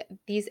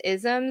these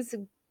isms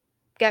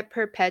get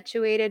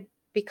perpetuated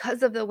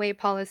because of the way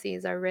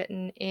policies are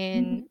written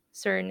in Mhm,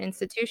 certain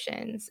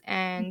institutions.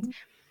 And mhm,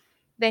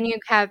 then you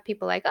have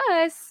people like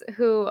us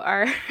who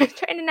are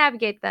trying to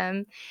navigate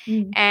them.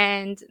 mm,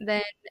 And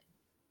then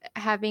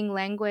having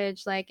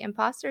language like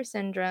imposter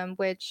syndrome,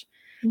 which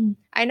mm,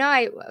 I know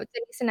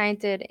Denise and I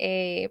did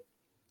a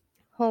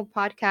whole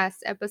podcast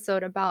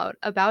episode about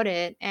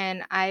it,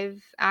 and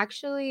I've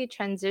actually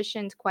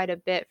transitioned quite a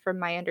bit from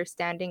my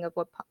understanding of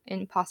what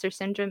imposter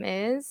syndrome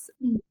is.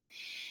 mm,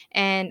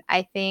 And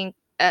I think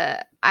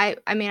I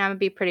mean, I'm gonna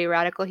be pretty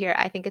radical here.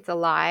 I think it's a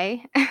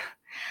lie.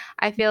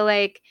 I feel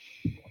like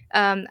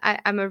I'm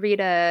gonna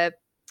read an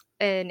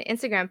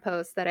Instagram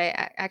post that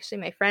actually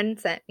my friend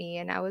sent me,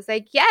 and I was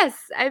like,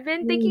 "Yes, I've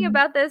been thinking mm,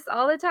 about this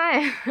all the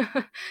time."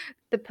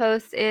 The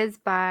post is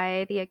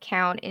by the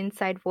account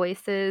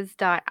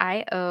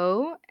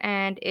insidevoices.io,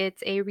 and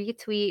it's a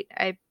retweet,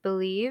 I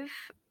believe,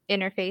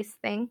 interface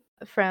thing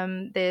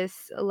from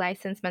this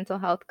licensed mental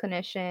health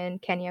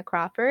clinician, Kenya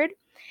Crawford.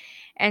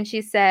 And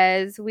she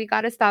says, "We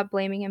got to stop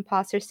blaming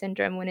imposter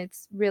syndrome when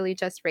it's really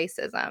just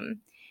racism."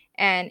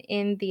 And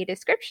in the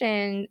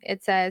description,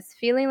 it says,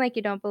 "Feeling like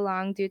you don't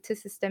belong due to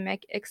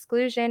systemic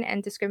exclusion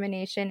and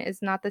discrimination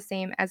is not the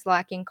same as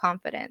lacking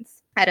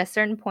confidence. At a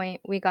certain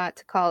point, we got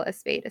to call a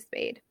spade a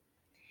spade."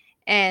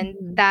 And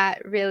mhm,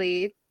 that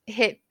really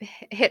hit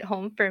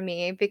home for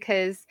me,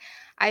 because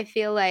I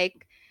feel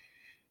like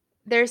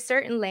there's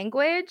certain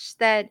language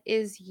that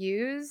is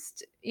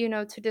used,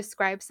 to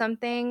describe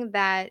something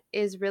that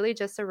is really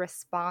just a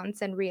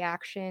response and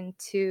reaction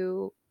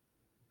to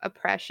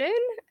oppression.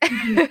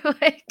 mhm,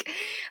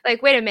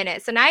 Like, wait a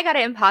minute. So now I got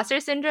an imposter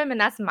syndrome and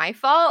that's my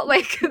fault?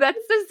 Like, that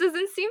just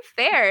doesn't seem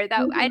fair.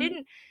 That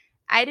mhm,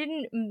 I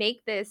didn't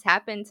make this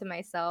happen to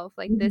myself.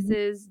 Like, this mhm.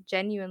 is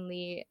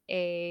genuinely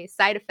a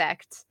side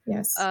effect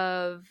Yes.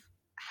 of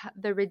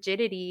the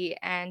rigidity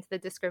and the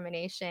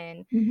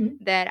discrimination Mhm,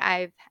 that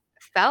I've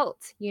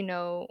felt,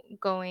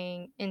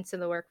 going into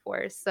the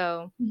workforce.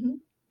 So mhm,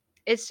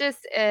 it's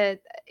just,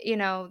 you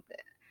know,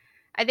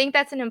 I think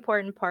that's an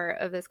important part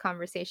of this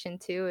conversation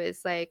too,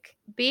 is like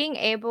being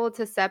able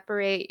to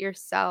separate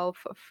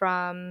yourself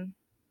from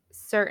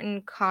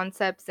certain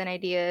concepts and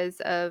ideas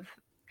of,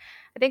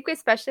 I think,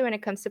 especially when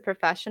it comes to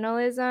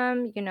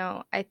professionalism,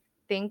 I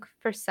think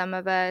for some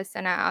of us,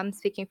 and I'm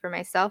speaking for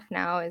myself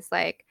now, is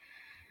like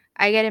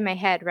I get in my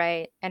head,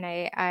 right? And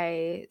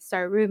I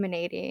start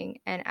ruminating.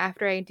 And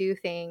after I do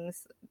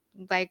things,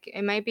 like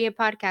it might be a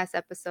podcast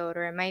episode,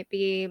 or it might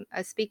be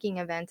a speaking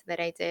event that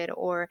I did,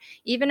 or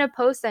even a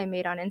post I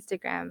made on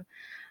Instagram.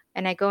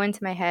 And I go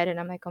into my head and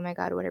I'm like, oh my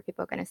God, what are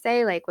people going to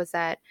say? Like,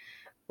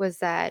 was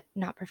that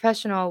not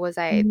professional? Was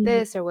I Mm,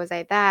 this or was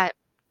I that?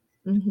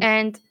 mhm,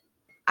 And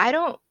I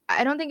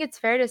don't think it's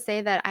fair to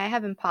say that I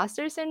have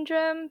imposter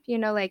syndrome,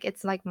 like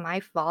it's like my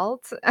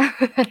fault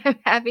that I'm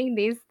having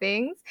these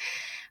things,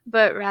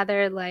 but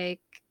rather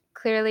like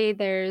clearly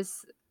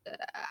uh,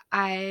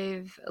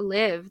 I've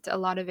lived a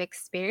lot of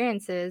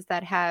experiences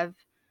that have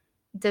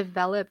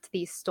developed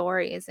these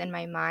stories in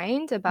my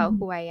mind about mhm.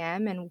 who I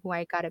am and who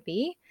I got to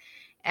be.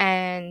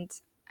 And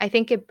I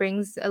think it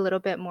brings a little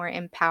bit more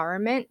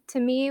empowerment to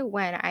me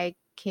when I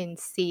can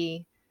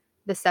see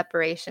the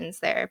separations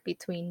there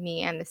between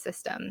me and the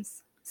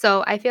systems.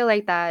 So I feel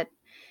like that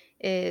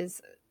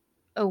is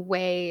a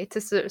way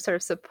to sort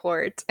of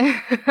support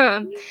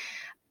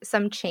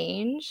some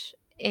change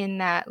in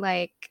that,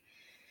 like,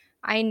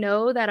 I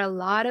know that a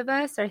lot of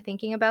us are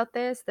thinking about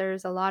this.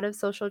 There's a lot of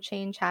social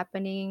change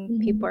happening.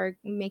 People Mhm. are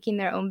making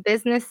their own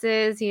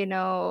businesses,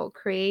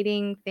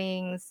 creating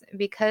things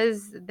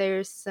because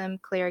there's some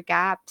clear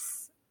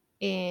gaps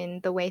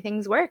in the way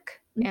things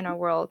work in Mhm. our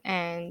world.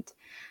 And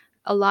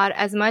a lot,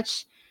 as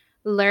much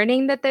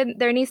learning that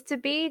there needs to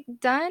be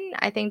done,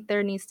 I think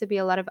there needs to be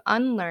a lot of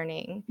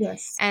unlearning.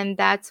 Yes. And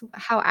that's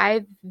how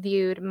I've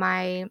viewed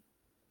my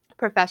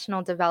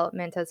professional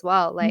development as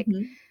well. Like,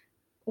 Mhm.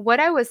 what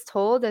I was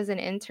told as an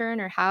intern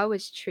or how I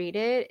was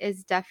treated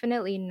is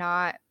definitely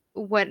not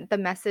what the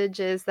message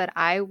is that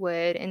I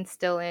would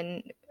instill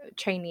in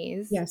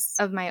trainees Yes.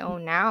 of my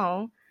own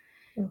now.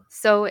 Oh,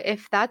 So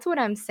if that's what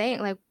I'm saying,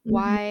 like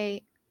mhm,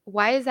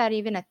 why is that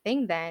even a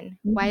thing then?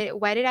 mhm,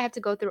 Why did I have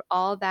to go through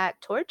all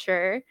that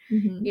torture,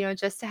 mhm.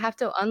 just to have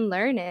to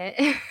unlearn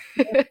it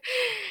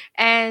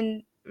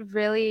and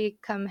really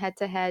come head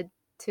to head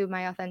to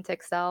my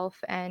authentic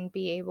self and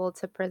be able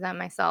to present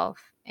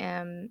myself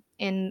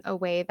in a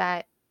way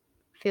that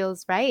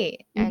feels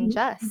right and Mhm,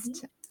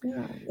 mhm. just.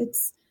 Yeah,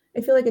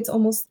 I feel like it's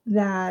almost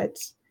that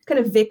kind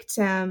of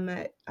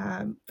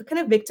the kind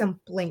of victim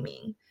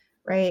blaming,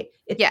 right?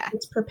 Yeah.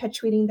 It's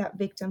perpetuating that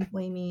victim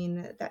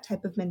blaming, that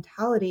type of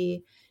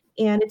mentality,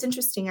 and it's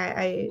interesting.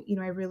 I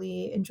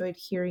really enjoyed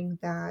hearing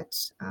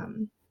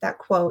that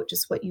quote,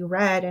 just what you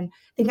read, and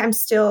I think I'm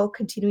still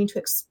continuing to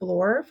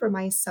explore for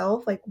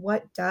myself, like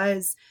what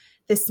does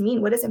this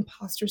mean? What does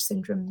imposter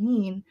syndrome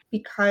mean?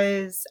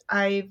 Because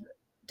I've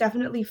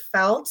definitely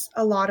felt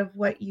a lot of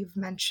what you've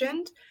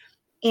mentioned.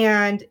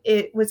 And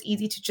it was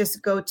easy to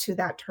just go to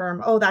that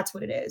term. Oh, that's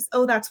what it is.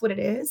 Oh, that's what it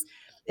is.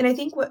 And I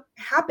think what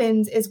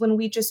happens is when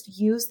we just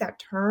use that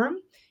term,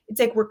 it's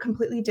like we're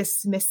completely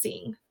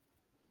dismissing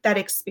that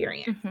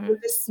experience. We're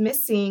Mhm.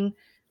 dismissing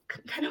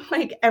kind of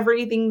like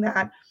everything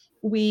that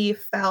we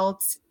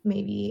felt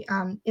maybe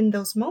in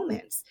those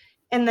moments.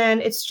 And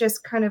then it's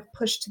just kind of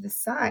pushed to the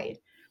side.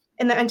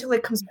 And then until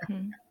it comes back,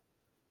 Mhm.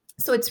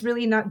 so it's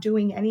really not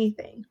doing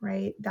anything,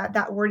 right?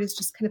 That word is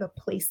just kind of a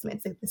placement.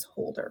 It's like this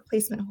holder,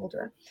 placement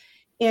holder.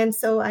 And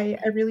so I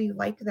really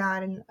like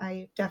that. And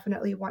I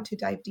definitely want to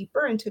dive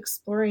deeper into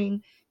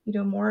exploring,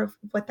 more of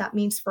what that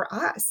means for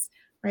us,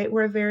 right?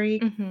 We're a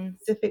very Mhm.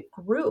 specific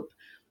group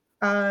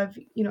of,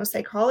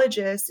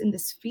 psychologists in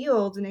this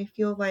field. And I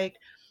feel like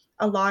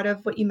a lot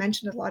of what you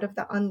mentioned, a lot of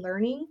the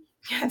unlearning,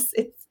 yes,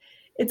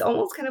 it's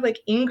almost kind of like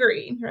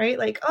angry, right?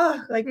 Like,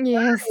 oh, like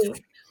Yes.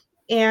 why?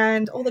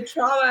 And all the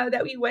trauma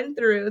that we went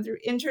through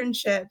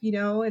internship,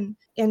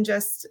 and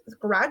just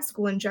grad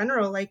school in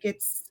general, like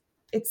it's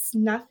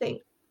nothing.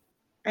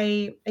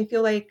 I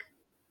feel like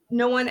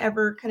no one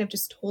ever kind of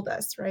just told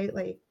us, right?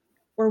 Like,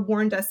 or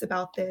warned us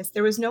about this.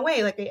 There was no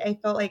way. Like I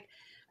felt like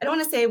I don't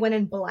want to say I went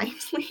in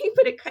blindly,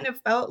 but it kind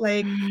of felt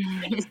like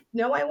I just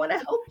know I want to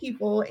help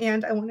people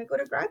and I want to go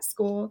to grad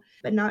school,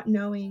 but not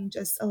knowing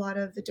just a lot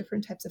of the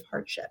different types of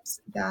hardships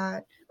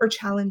that or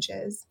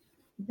challenges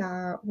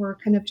that were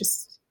kind of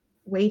just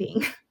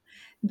waiting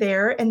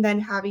there, and then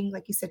having,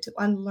 like you said, to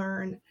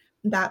unlearn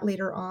that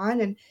later on.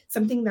 And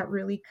something that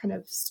really kind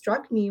of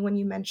struck me when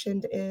you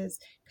mentioned is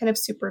kind of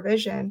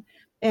supervision.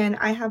 And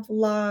I have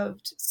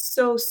loved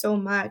so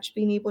much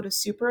being able to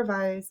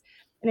supervise.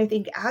 And I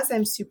think as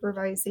I'm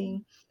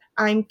supervising,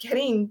 I'm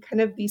getting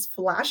kind of these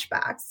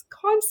flashbacks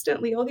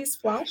constantly, all these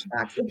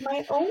flashbacks of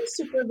my own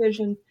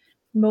supervision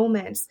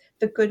moments,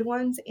 the good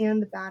ones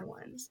and the bad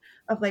ones,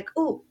 of like,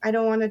 oh, I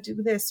don't want to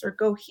do this or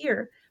go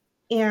here.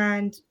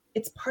 And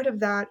it's part of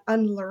that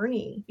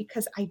unlearning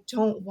because I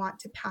don't want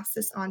to pass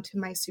this on to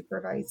my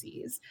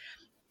supervisees.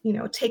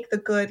 Take the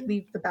good,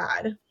 leave the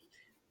bad.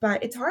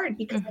 But it's hard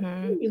because I'm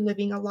Mhm.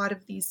 reliving a lot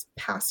of these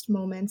past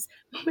moments,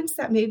 moments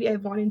that maybe I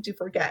wanted to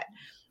forget,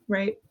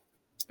 right?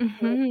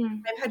 And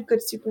Mhm. I've had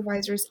good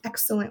supervisors,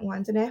 excellent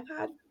ones, and I've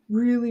had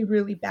really,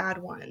 really bad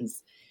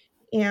ones.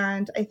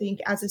 And I think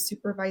as a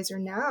supervisor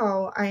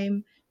now,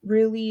 I'm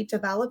really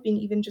developing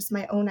even just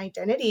my own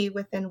identity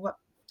within what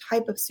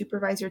type of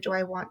supervisor do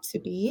I want to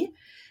be.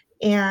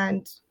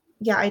 And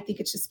yeah, I think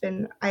it's just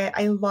been,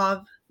 I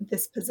love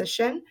this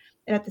position.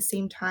 And at the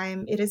same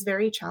time, it is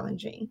very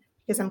challenging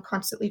because I'm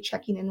constantly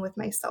checking in with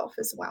myself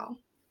as well.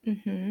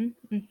 Mhm.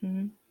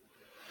 Mhm.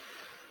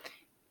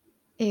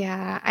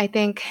 Yeah, I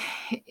think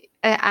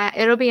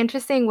it'll be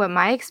interesting what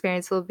my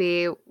experience will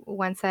be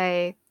once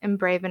I am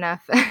brave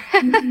enough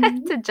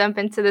Mhm. to jump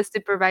into the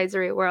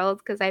supervisory world,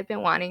 because I've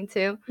been wanting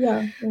to.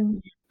 Yeah, yeah.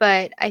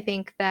 But I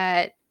think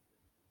that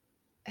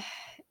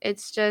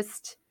it's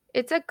just,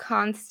 it's a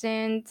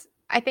constant,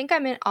 I think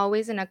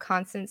always in a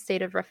constant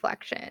state of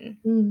reflection.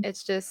 Mm,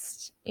 It's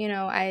just,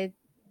 I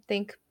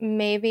think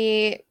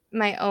maybe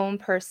my own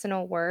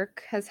personal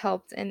work has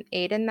helped and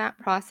aid in that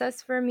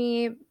process for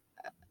me.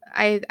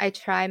 I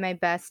try my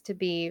best to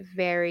be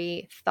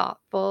very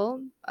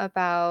thoughtful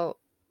about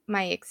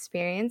my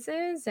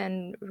experiences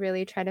and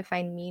really try to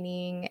find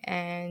meaning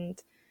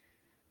and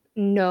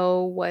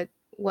know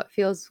what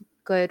feels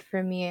good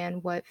for me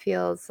and what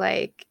feels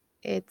like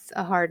it's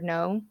a hard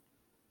no.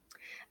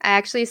 I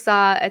actually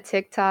saw a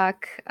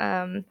TikTok,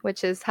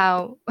 which is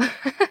how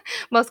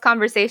most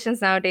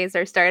conversations nowadays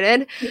are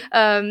started.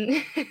 Um,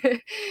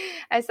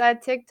 I saw a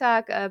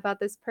TikTok about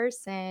this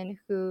person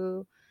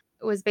who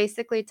was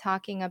basically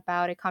talking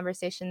about a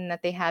conversation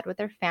that they had with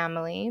their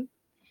family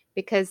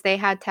because they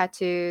had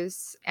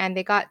tattoos and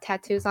they got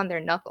tattoos on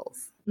their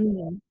knuckles.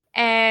 mm,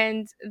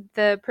 And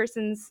the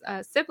person's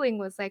sibling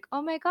was like,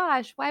 "Oh my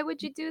gosh, why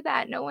would you do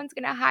that? No one's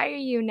going to hire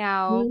you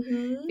now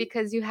mhm.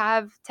 because you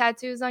have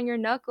tattoos on your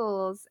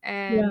knuckles."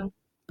 Yeah.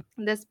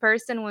 And this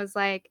person was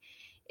like,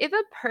 "If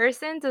a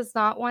person does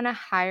not want to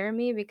hire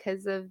me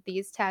because of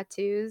these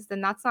tattoos,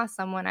 then that's not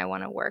someone I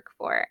want to work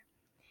for."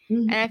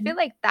 And I feel Mhm,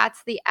 like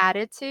that's the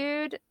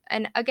attitude.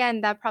 And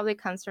again, that probably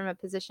comes from a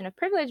position of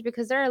privilege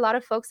because there are a lot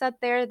of folks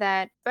out there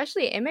that,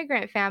 especially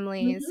immigrant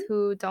families mhm,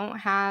 who don't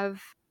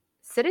have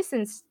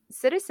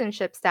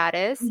citizenship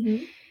status,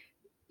 mhm,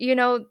 you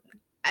know,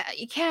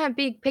 you can't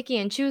be picky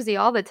and choosy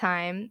all the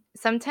time.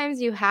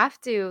 Sometimes you have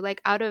to,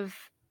 like, out of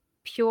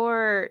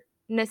pure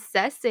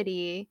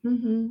necessity,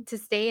 mhm, to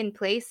stay in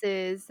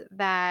places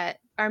that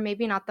are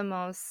maybe not the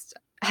most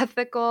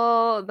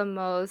ethical, the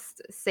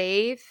most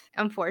safe.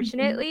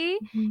 mhm, Unfortunately,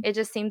 mhm, it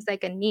just seems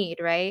like a need,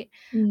 right?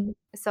 mm,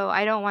 So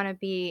I don't want to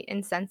be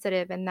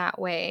insensitive in that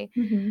way.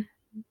 mhm.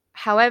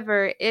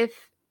 However,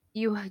 if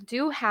you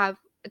do have,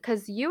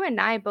 because you and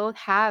I both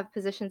have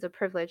positions of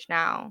privilege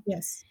now,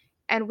 Yes.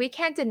 and we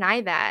can't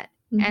deny that.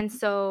 And Mhm,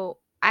 so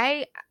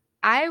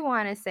I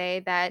want to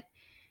say that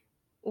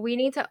we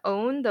need to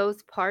own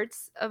those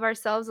parts of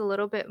ourselves a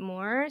little bit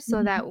more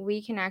so mhm, that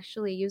we can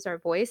actually use our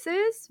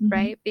voices, mhm,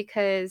 right?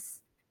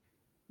 Because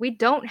we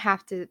don't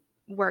have to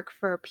work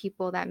for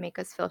people that make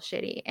us feel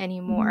shitty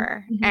mhm,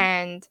 anymore. mhm.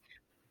 And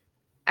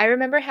I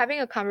remember having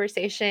a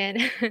conversation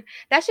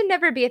that should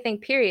never be a thing,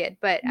 period.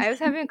 But I was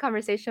having a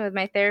conversation with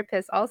my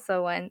therapist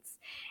also once,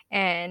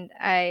 and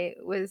I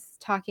was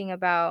talking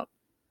about,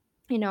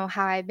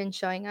 how I've been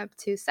showing up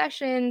to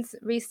sessions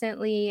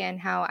recently and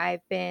how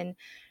I've been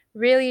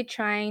really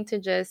trying to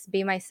just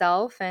be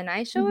myself. And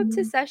I show up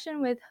to Mhm,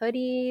 session with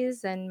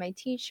hoodies and my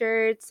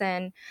t-shirts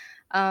and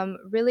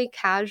really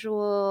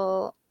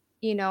casual.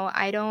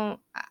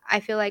 I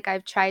feel like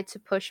I've tried to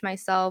push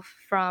myself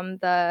from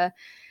the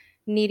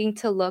needing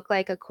to look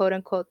like a quote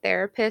unquote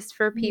therapist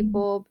for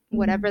mhm, people, mhm,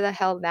 whatever the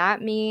hell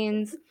that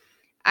means.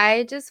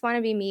 I just want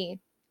to be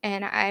me,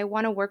 and I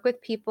want to work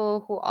with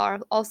people who are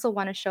also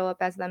want to show up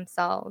as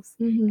themselves.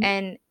 mhm,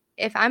 And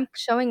if I'm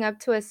showing up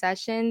to a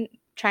session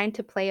trying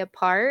to play a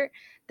part,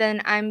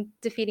 then I'm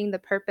defeating the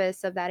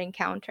purpose of that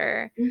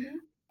encounter.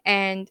 mhm,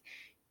 And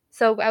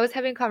so I was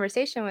having a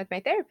conversation with my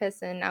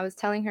therapist and I was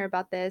telling her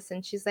about this,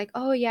 and she's like,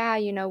 "Oh yeah,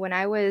 when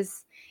I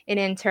was an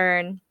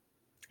intern,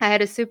 I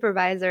had a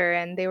supervisor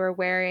and they were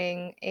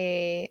wearing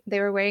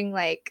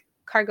like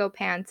cargo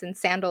pants and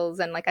sandals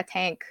and like a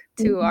tank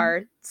to mhm,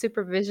 our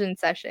supervision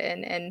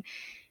session." And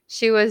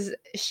she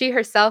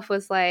herself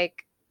was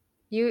like,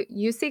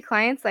 "You see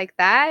clients like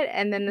that?"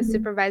 And then the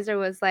mhm, supervisor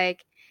was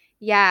like,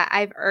 "Yeah,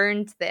 I've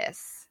earned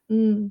this."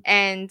 mm,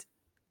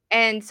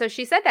 And so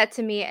she said that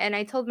to me, and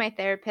I told my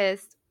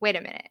therapist, "Wait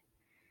a minute."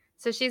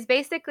 So she's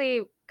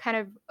basically kind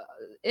of,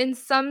 in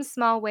some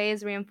small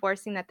ways,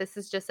 reinforcing that this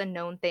is just a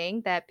known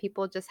thing that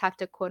people just have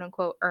to quote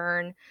unquote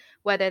earn,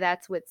 whether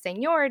that's with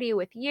seniority,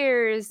 with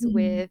years, mhm.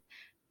 with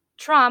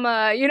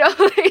trauma,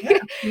 Yeah,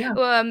 like yeah.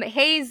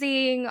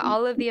 hazing,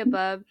 all of the Mhm.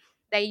 above,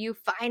 that you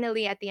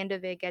finally at the end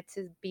of it get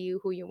to be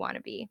who you want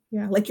to be.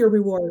 Yeah, like your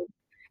reward.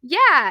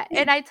 Yeah,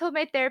 and I told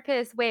my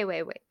therapist, "Wait,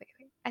 wait, wait, wait,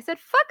 wait." I said,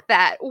 "Fuck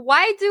that.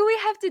 Why do we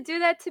have to do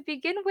that to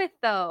begin with,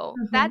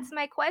 though?" Uh-huh. That's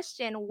my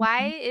question.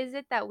 Why Mhm, is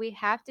it that we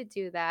have to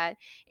do that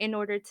in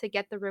order to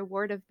get the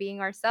reward of being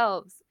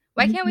ourselves?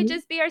 Why can't we mhm,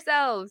 just be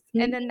ourselves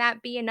and mhm. then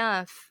that be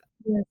enough?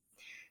 Yes.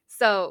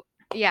 So,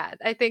 yeah,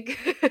 I think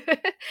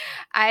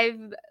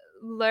I've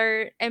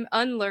am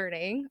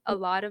unlearning a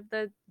lot of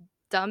the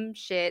dumb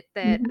shit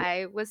that Mhm,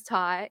 I was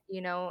taught,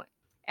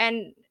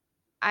 and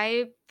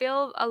I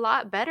feel a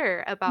lot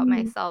better about mhm.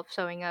 myself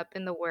showing up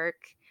in the work,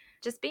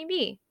 just being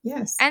me.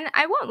 Yes. And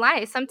I won't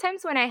lie,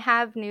 sometimes when I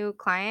have new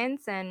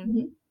clients and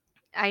Mhm,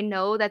 I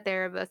know that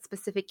they're of a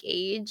specific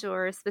age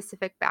or a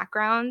specific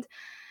background,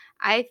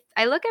 I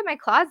look at my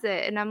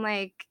closet and I'm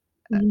like,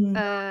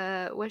 mhm.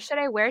 what should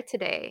I wear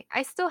today?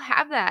 I still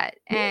have that,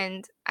 Yeah.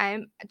 and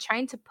I'm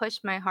trying to push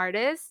my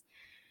hardest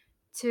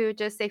to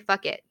just say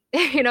fuck it.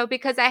 You know,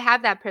 because I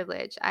have that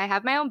privilege. I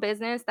have my own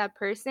business. That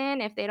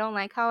person, if they don't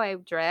like how I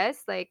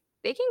dress, like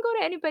they can go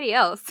to anybody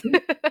else.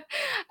 Mm,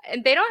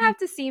 And they don't mm, have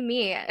to see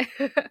me.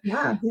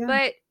 yeah, yeah.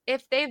 But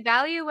if they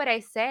value what I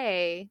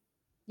say,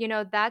 you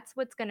know, that's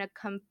what's going to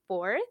come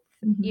forth.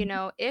 You Mhm.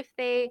 know, if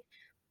they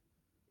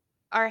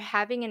are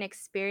having an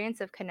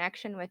experience of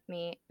connection with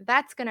me,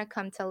 that's going to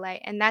come to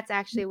light. And that's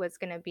actually what's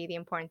going to be the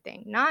important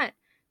thing, not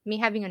me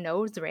having a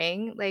nose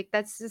ring. Like,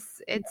 that's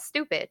just, it's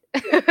stupid.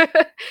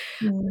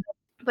 Yeah,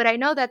 But I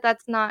know that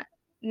that's not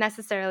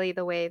necessarily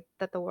the way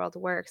that the world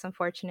works,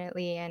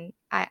 unfortunately. And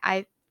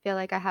I feel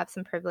like I have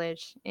some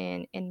privilege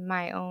in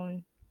my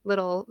own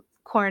little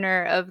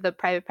corner of the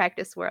private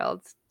practice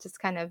world, just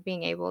kind of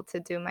being able to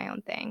do my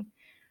own thing.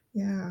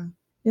 yeah.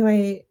 No,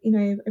 I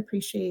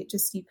appreciate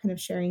just you kind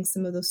of sharing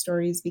some of those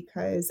stories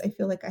because I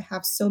feel like I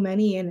have so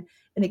many and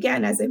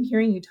again, as I'm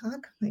hearing you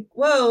talk, I'm like,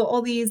 whoa,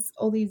 all these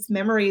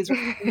memories are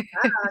coming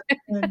back.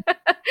 And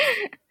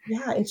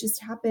yeah, it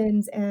just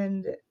happens.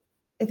 And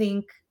I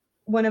think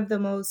one of the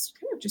most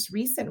kind of just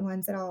recent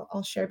ones that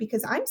I'll share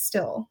because I'm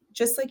still,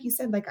 just like you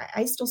said, like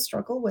I still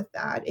struggle with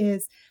that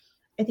is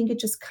I think it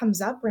just comes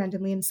up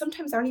randomly. And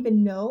sometimes I don't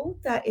even know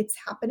that it's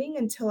happening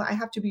until I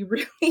have to be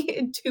really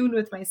in tune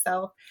with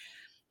myself.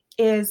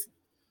 Is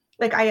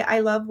like I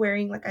love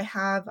wearing like I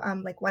have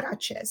like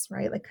huaraches,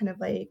 right? Like kind of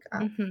like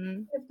Hmm.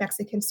 kind of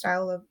Mexican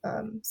style of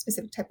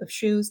specific type of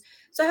shoes.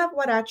 So I have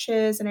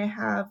huaraches and I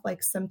have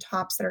like some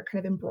tops that are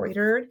kind of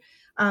embroidered.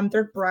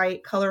 They're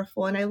bright,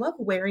 colorful, and I love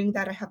wearing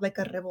that. I have like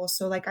a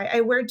rebozo, like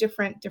I wear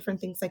different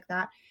things like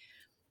that.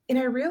 And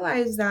I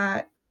realize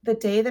that the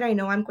day that I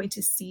know I'm going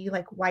to see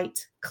like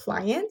white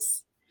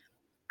clients,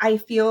 I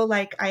feel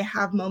like I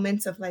have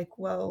moments of like,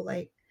 whoa,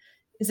 like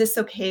is this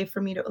okay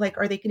for me to like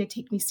are they going to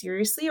take me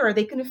seriously or are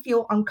they going to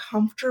feel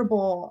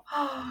uncomfortable?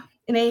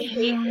 And I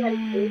hate when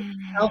I say it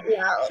out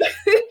loud.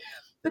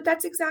 But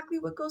that's exactly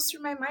what goes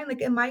through my mind.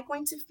 Like, am I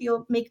going to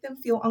feel make them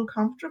feel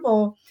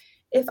uncomfortable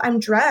if I'm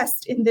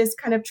dressed in this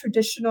kind of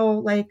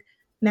traditional like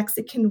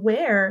Mexican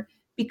wear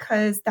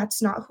because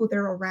that's not who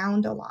they're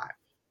around a lot.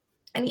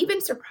 And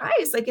even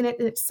surprised, like, and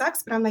it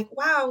sucks, but I'm like,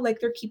 wow, like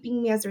they're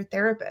keeping me as their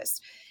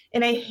therapist.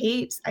 And I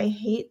hate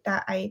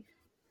that I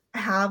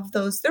have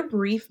those, they're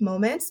brief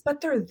moments, but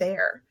they're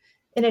there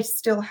and it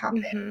still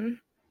happens. Hmm.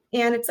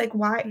 And it's like,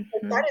 why? Like,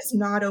 Hmm. that is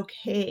not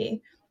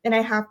okay. And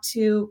I have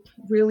to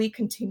really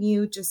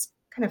continue just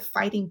kind of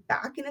fighting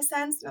back in a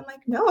sense. And I'm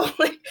like, no,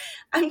 like,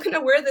 I'm going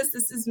to wear this.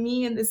 This is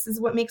me. And this is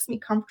what makes me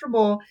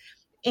comfortable.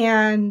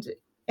 And,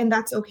 and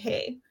that's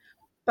okay.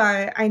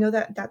 But I know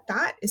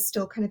that is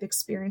still kind of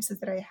experiences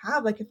that I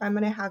have. Like if I'm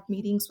going to have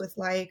meetings with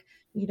like,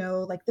 you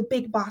know, like the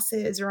big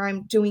bosses or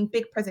I'm doing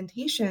big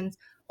presentations,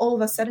 all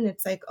of a sudden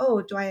it's like,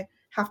 oh, do I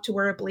have to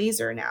wear a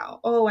blazer now?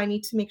 Oh, I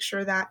need to make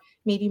sure that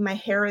maybe my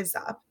hair is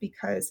up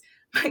because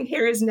my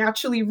hair is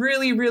naturally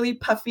really, really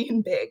puffy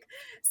and big.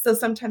 So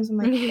sometimes I'm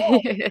like,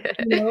 oh,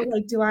 you know,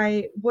 like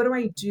what do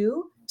I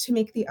do to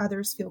make the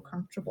others feel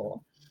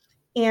comfortable?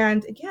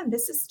 And again,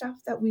 this is stuff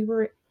that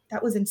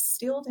was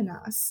instilled in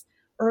us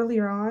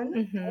earlier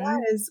on Hmm.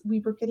 as we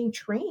were getting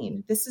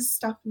trained. This is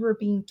stuff we were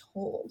being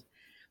told.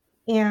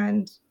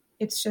 And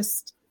it's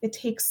just, it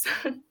takes,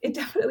 it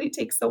definitely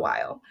takes a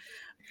while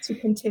to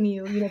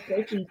continue, you know,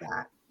 breaking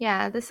that.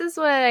 Yeah, this is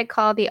what I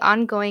call the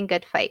ongoing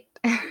good fight.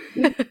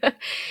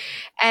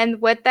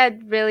 And what that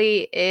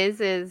really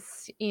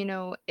is, you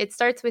know, it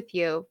starts with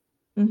you.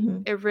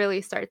 Mm-hmm. It really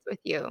starts with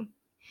you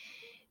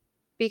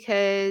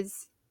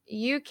because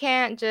you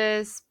can't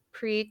just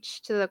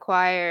preach to the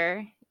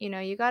choir. You know,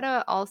 you got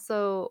to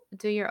also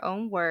do your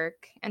own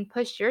work and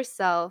push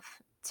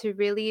yourself to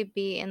really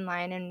be in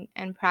line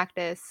and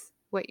practice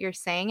what you're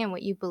saying and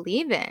what you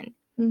believe in.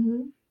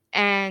 Mm-hmm.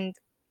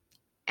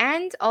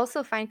 And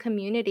also find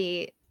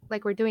community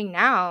like we're doing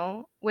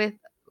now with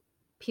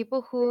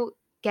people who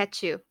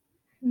get you.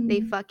 They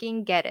Mm-hmm.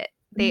 fucking get it.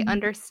 They Mm-hmm.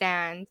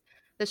 understand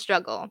the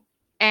struggle.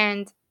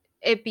 And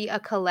it be a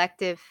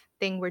collective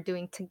thing we're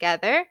doing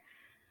together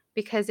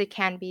because it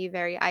can be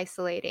very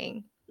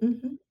isolating.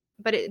 Mm-hmm.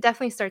 But it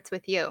definitely starts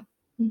with you.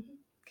 Mm-hmm.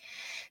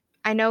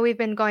 I know we've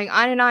been going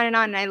on and on and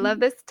on, and I love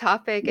this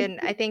topic. And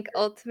I think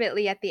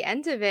ultimately at the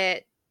end of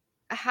it,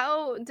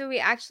 how do we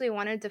actually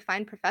want to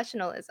define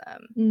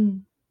professionalism? Mm-hmm.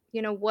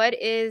 You know, what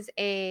is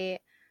a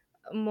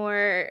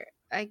more,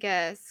 I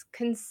guess,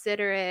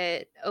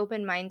 considerate,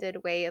 open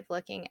minded way of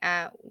looking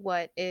at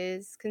what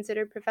is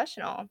considered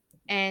professional?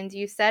 And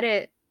you said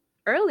it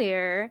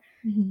earlier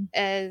Mm-hmm.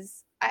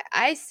 as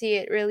I see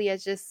it really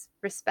as just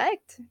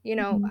respect. You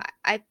know,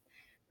 I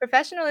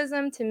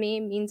professionalism to me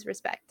means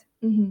respect.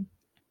 Mm-hmm.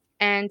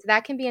 And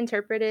that can be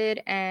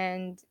interpreted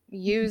and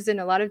used in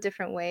a lot of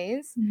different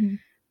ways. Mm-hmm.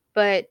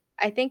 But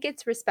I think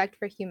it's respect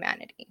for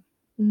humanity.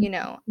 You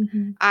know,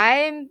 Mm-hmm.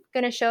 I'm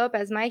going to show up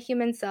as my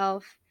human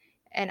self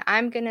and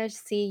I'm going to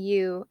see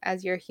you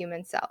as your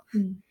human self.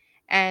 Mm-hmm.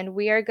 And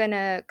we are going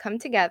to come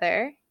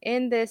together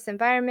in this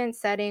environment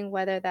setting,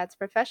 whether that's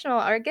professional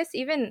or I guess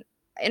even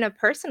in a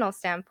personal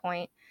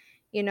standpoint.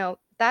 You know,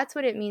 that's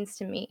what it means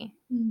to me.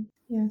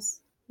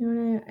 Yes.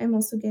 I'm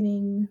also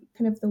getting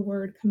kind of the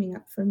word coming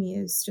up for me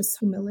is just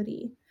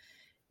humility,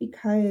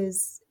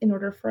 because in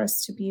order for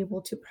us to be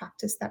able to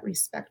practice that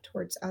respect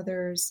towards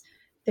others,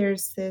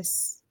 there's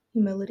this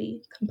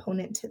humility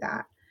component to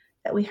that,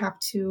 that we have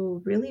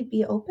to really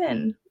be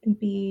open and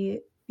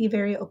be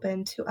very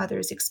open to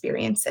others'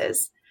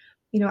 experiences.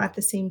 At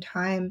the same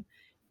time,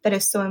 that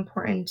is so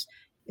important.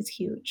 Is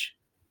huge.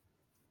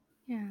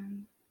 Yeah.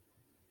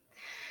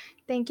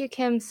 Thank you,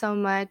 Kim, so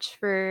much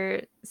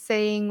for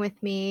sitting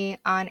with me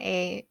on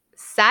a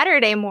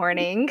Saturday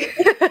morning.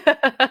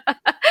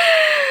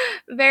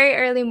 Very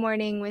early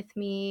morning with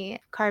me,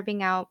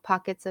 carving out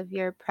pockets of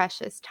your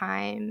precious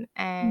time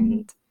Mhm.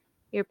 and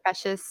your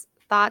precious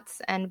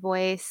thoughts and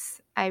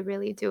voice. I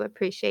really do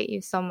appreciate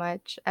you so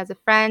much as a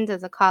friend,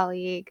 as a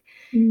colleague,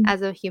 Mm.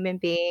 as a human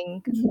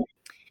being.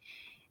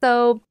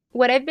 So,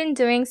 what I've been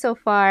doing so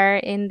far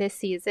in this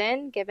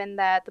season, given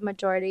that the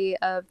majority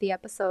of the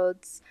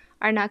episodes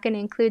are not going to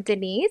include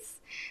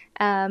Denise,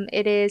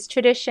 it is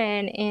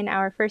tradition in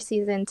our first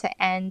season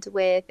to end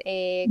with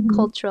a Mhm.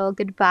 cultural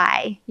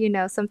goodbye,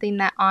 something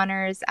that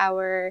honors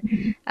our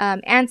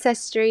Mhm.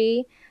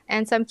 ancestry.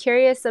 And so I'm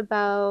curious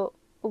about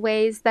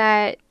ways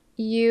that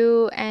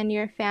you and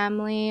your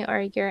family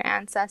or your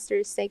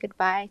ancestors say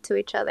goodbye to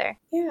each other.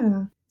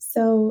 Yeah.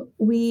 So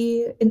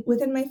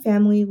within my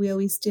family, we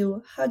always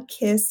do hug,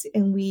 kiss,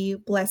 and we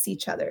bless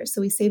each other.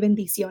 So we say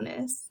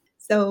bendiciones.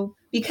 So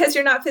because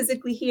you're not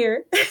physically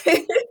here,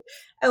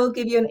 I will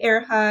give you an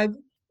air hug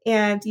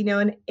and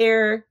an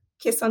air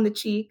kiss on the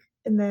cheek,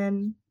 and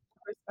then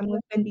respond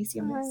with Oh, I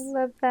bendiciones.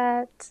 love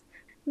that.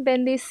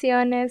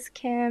 Bendiciones,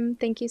 Kim.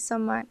 Thank you so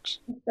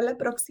much. Hasta la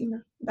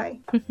próxima.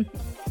 Bye.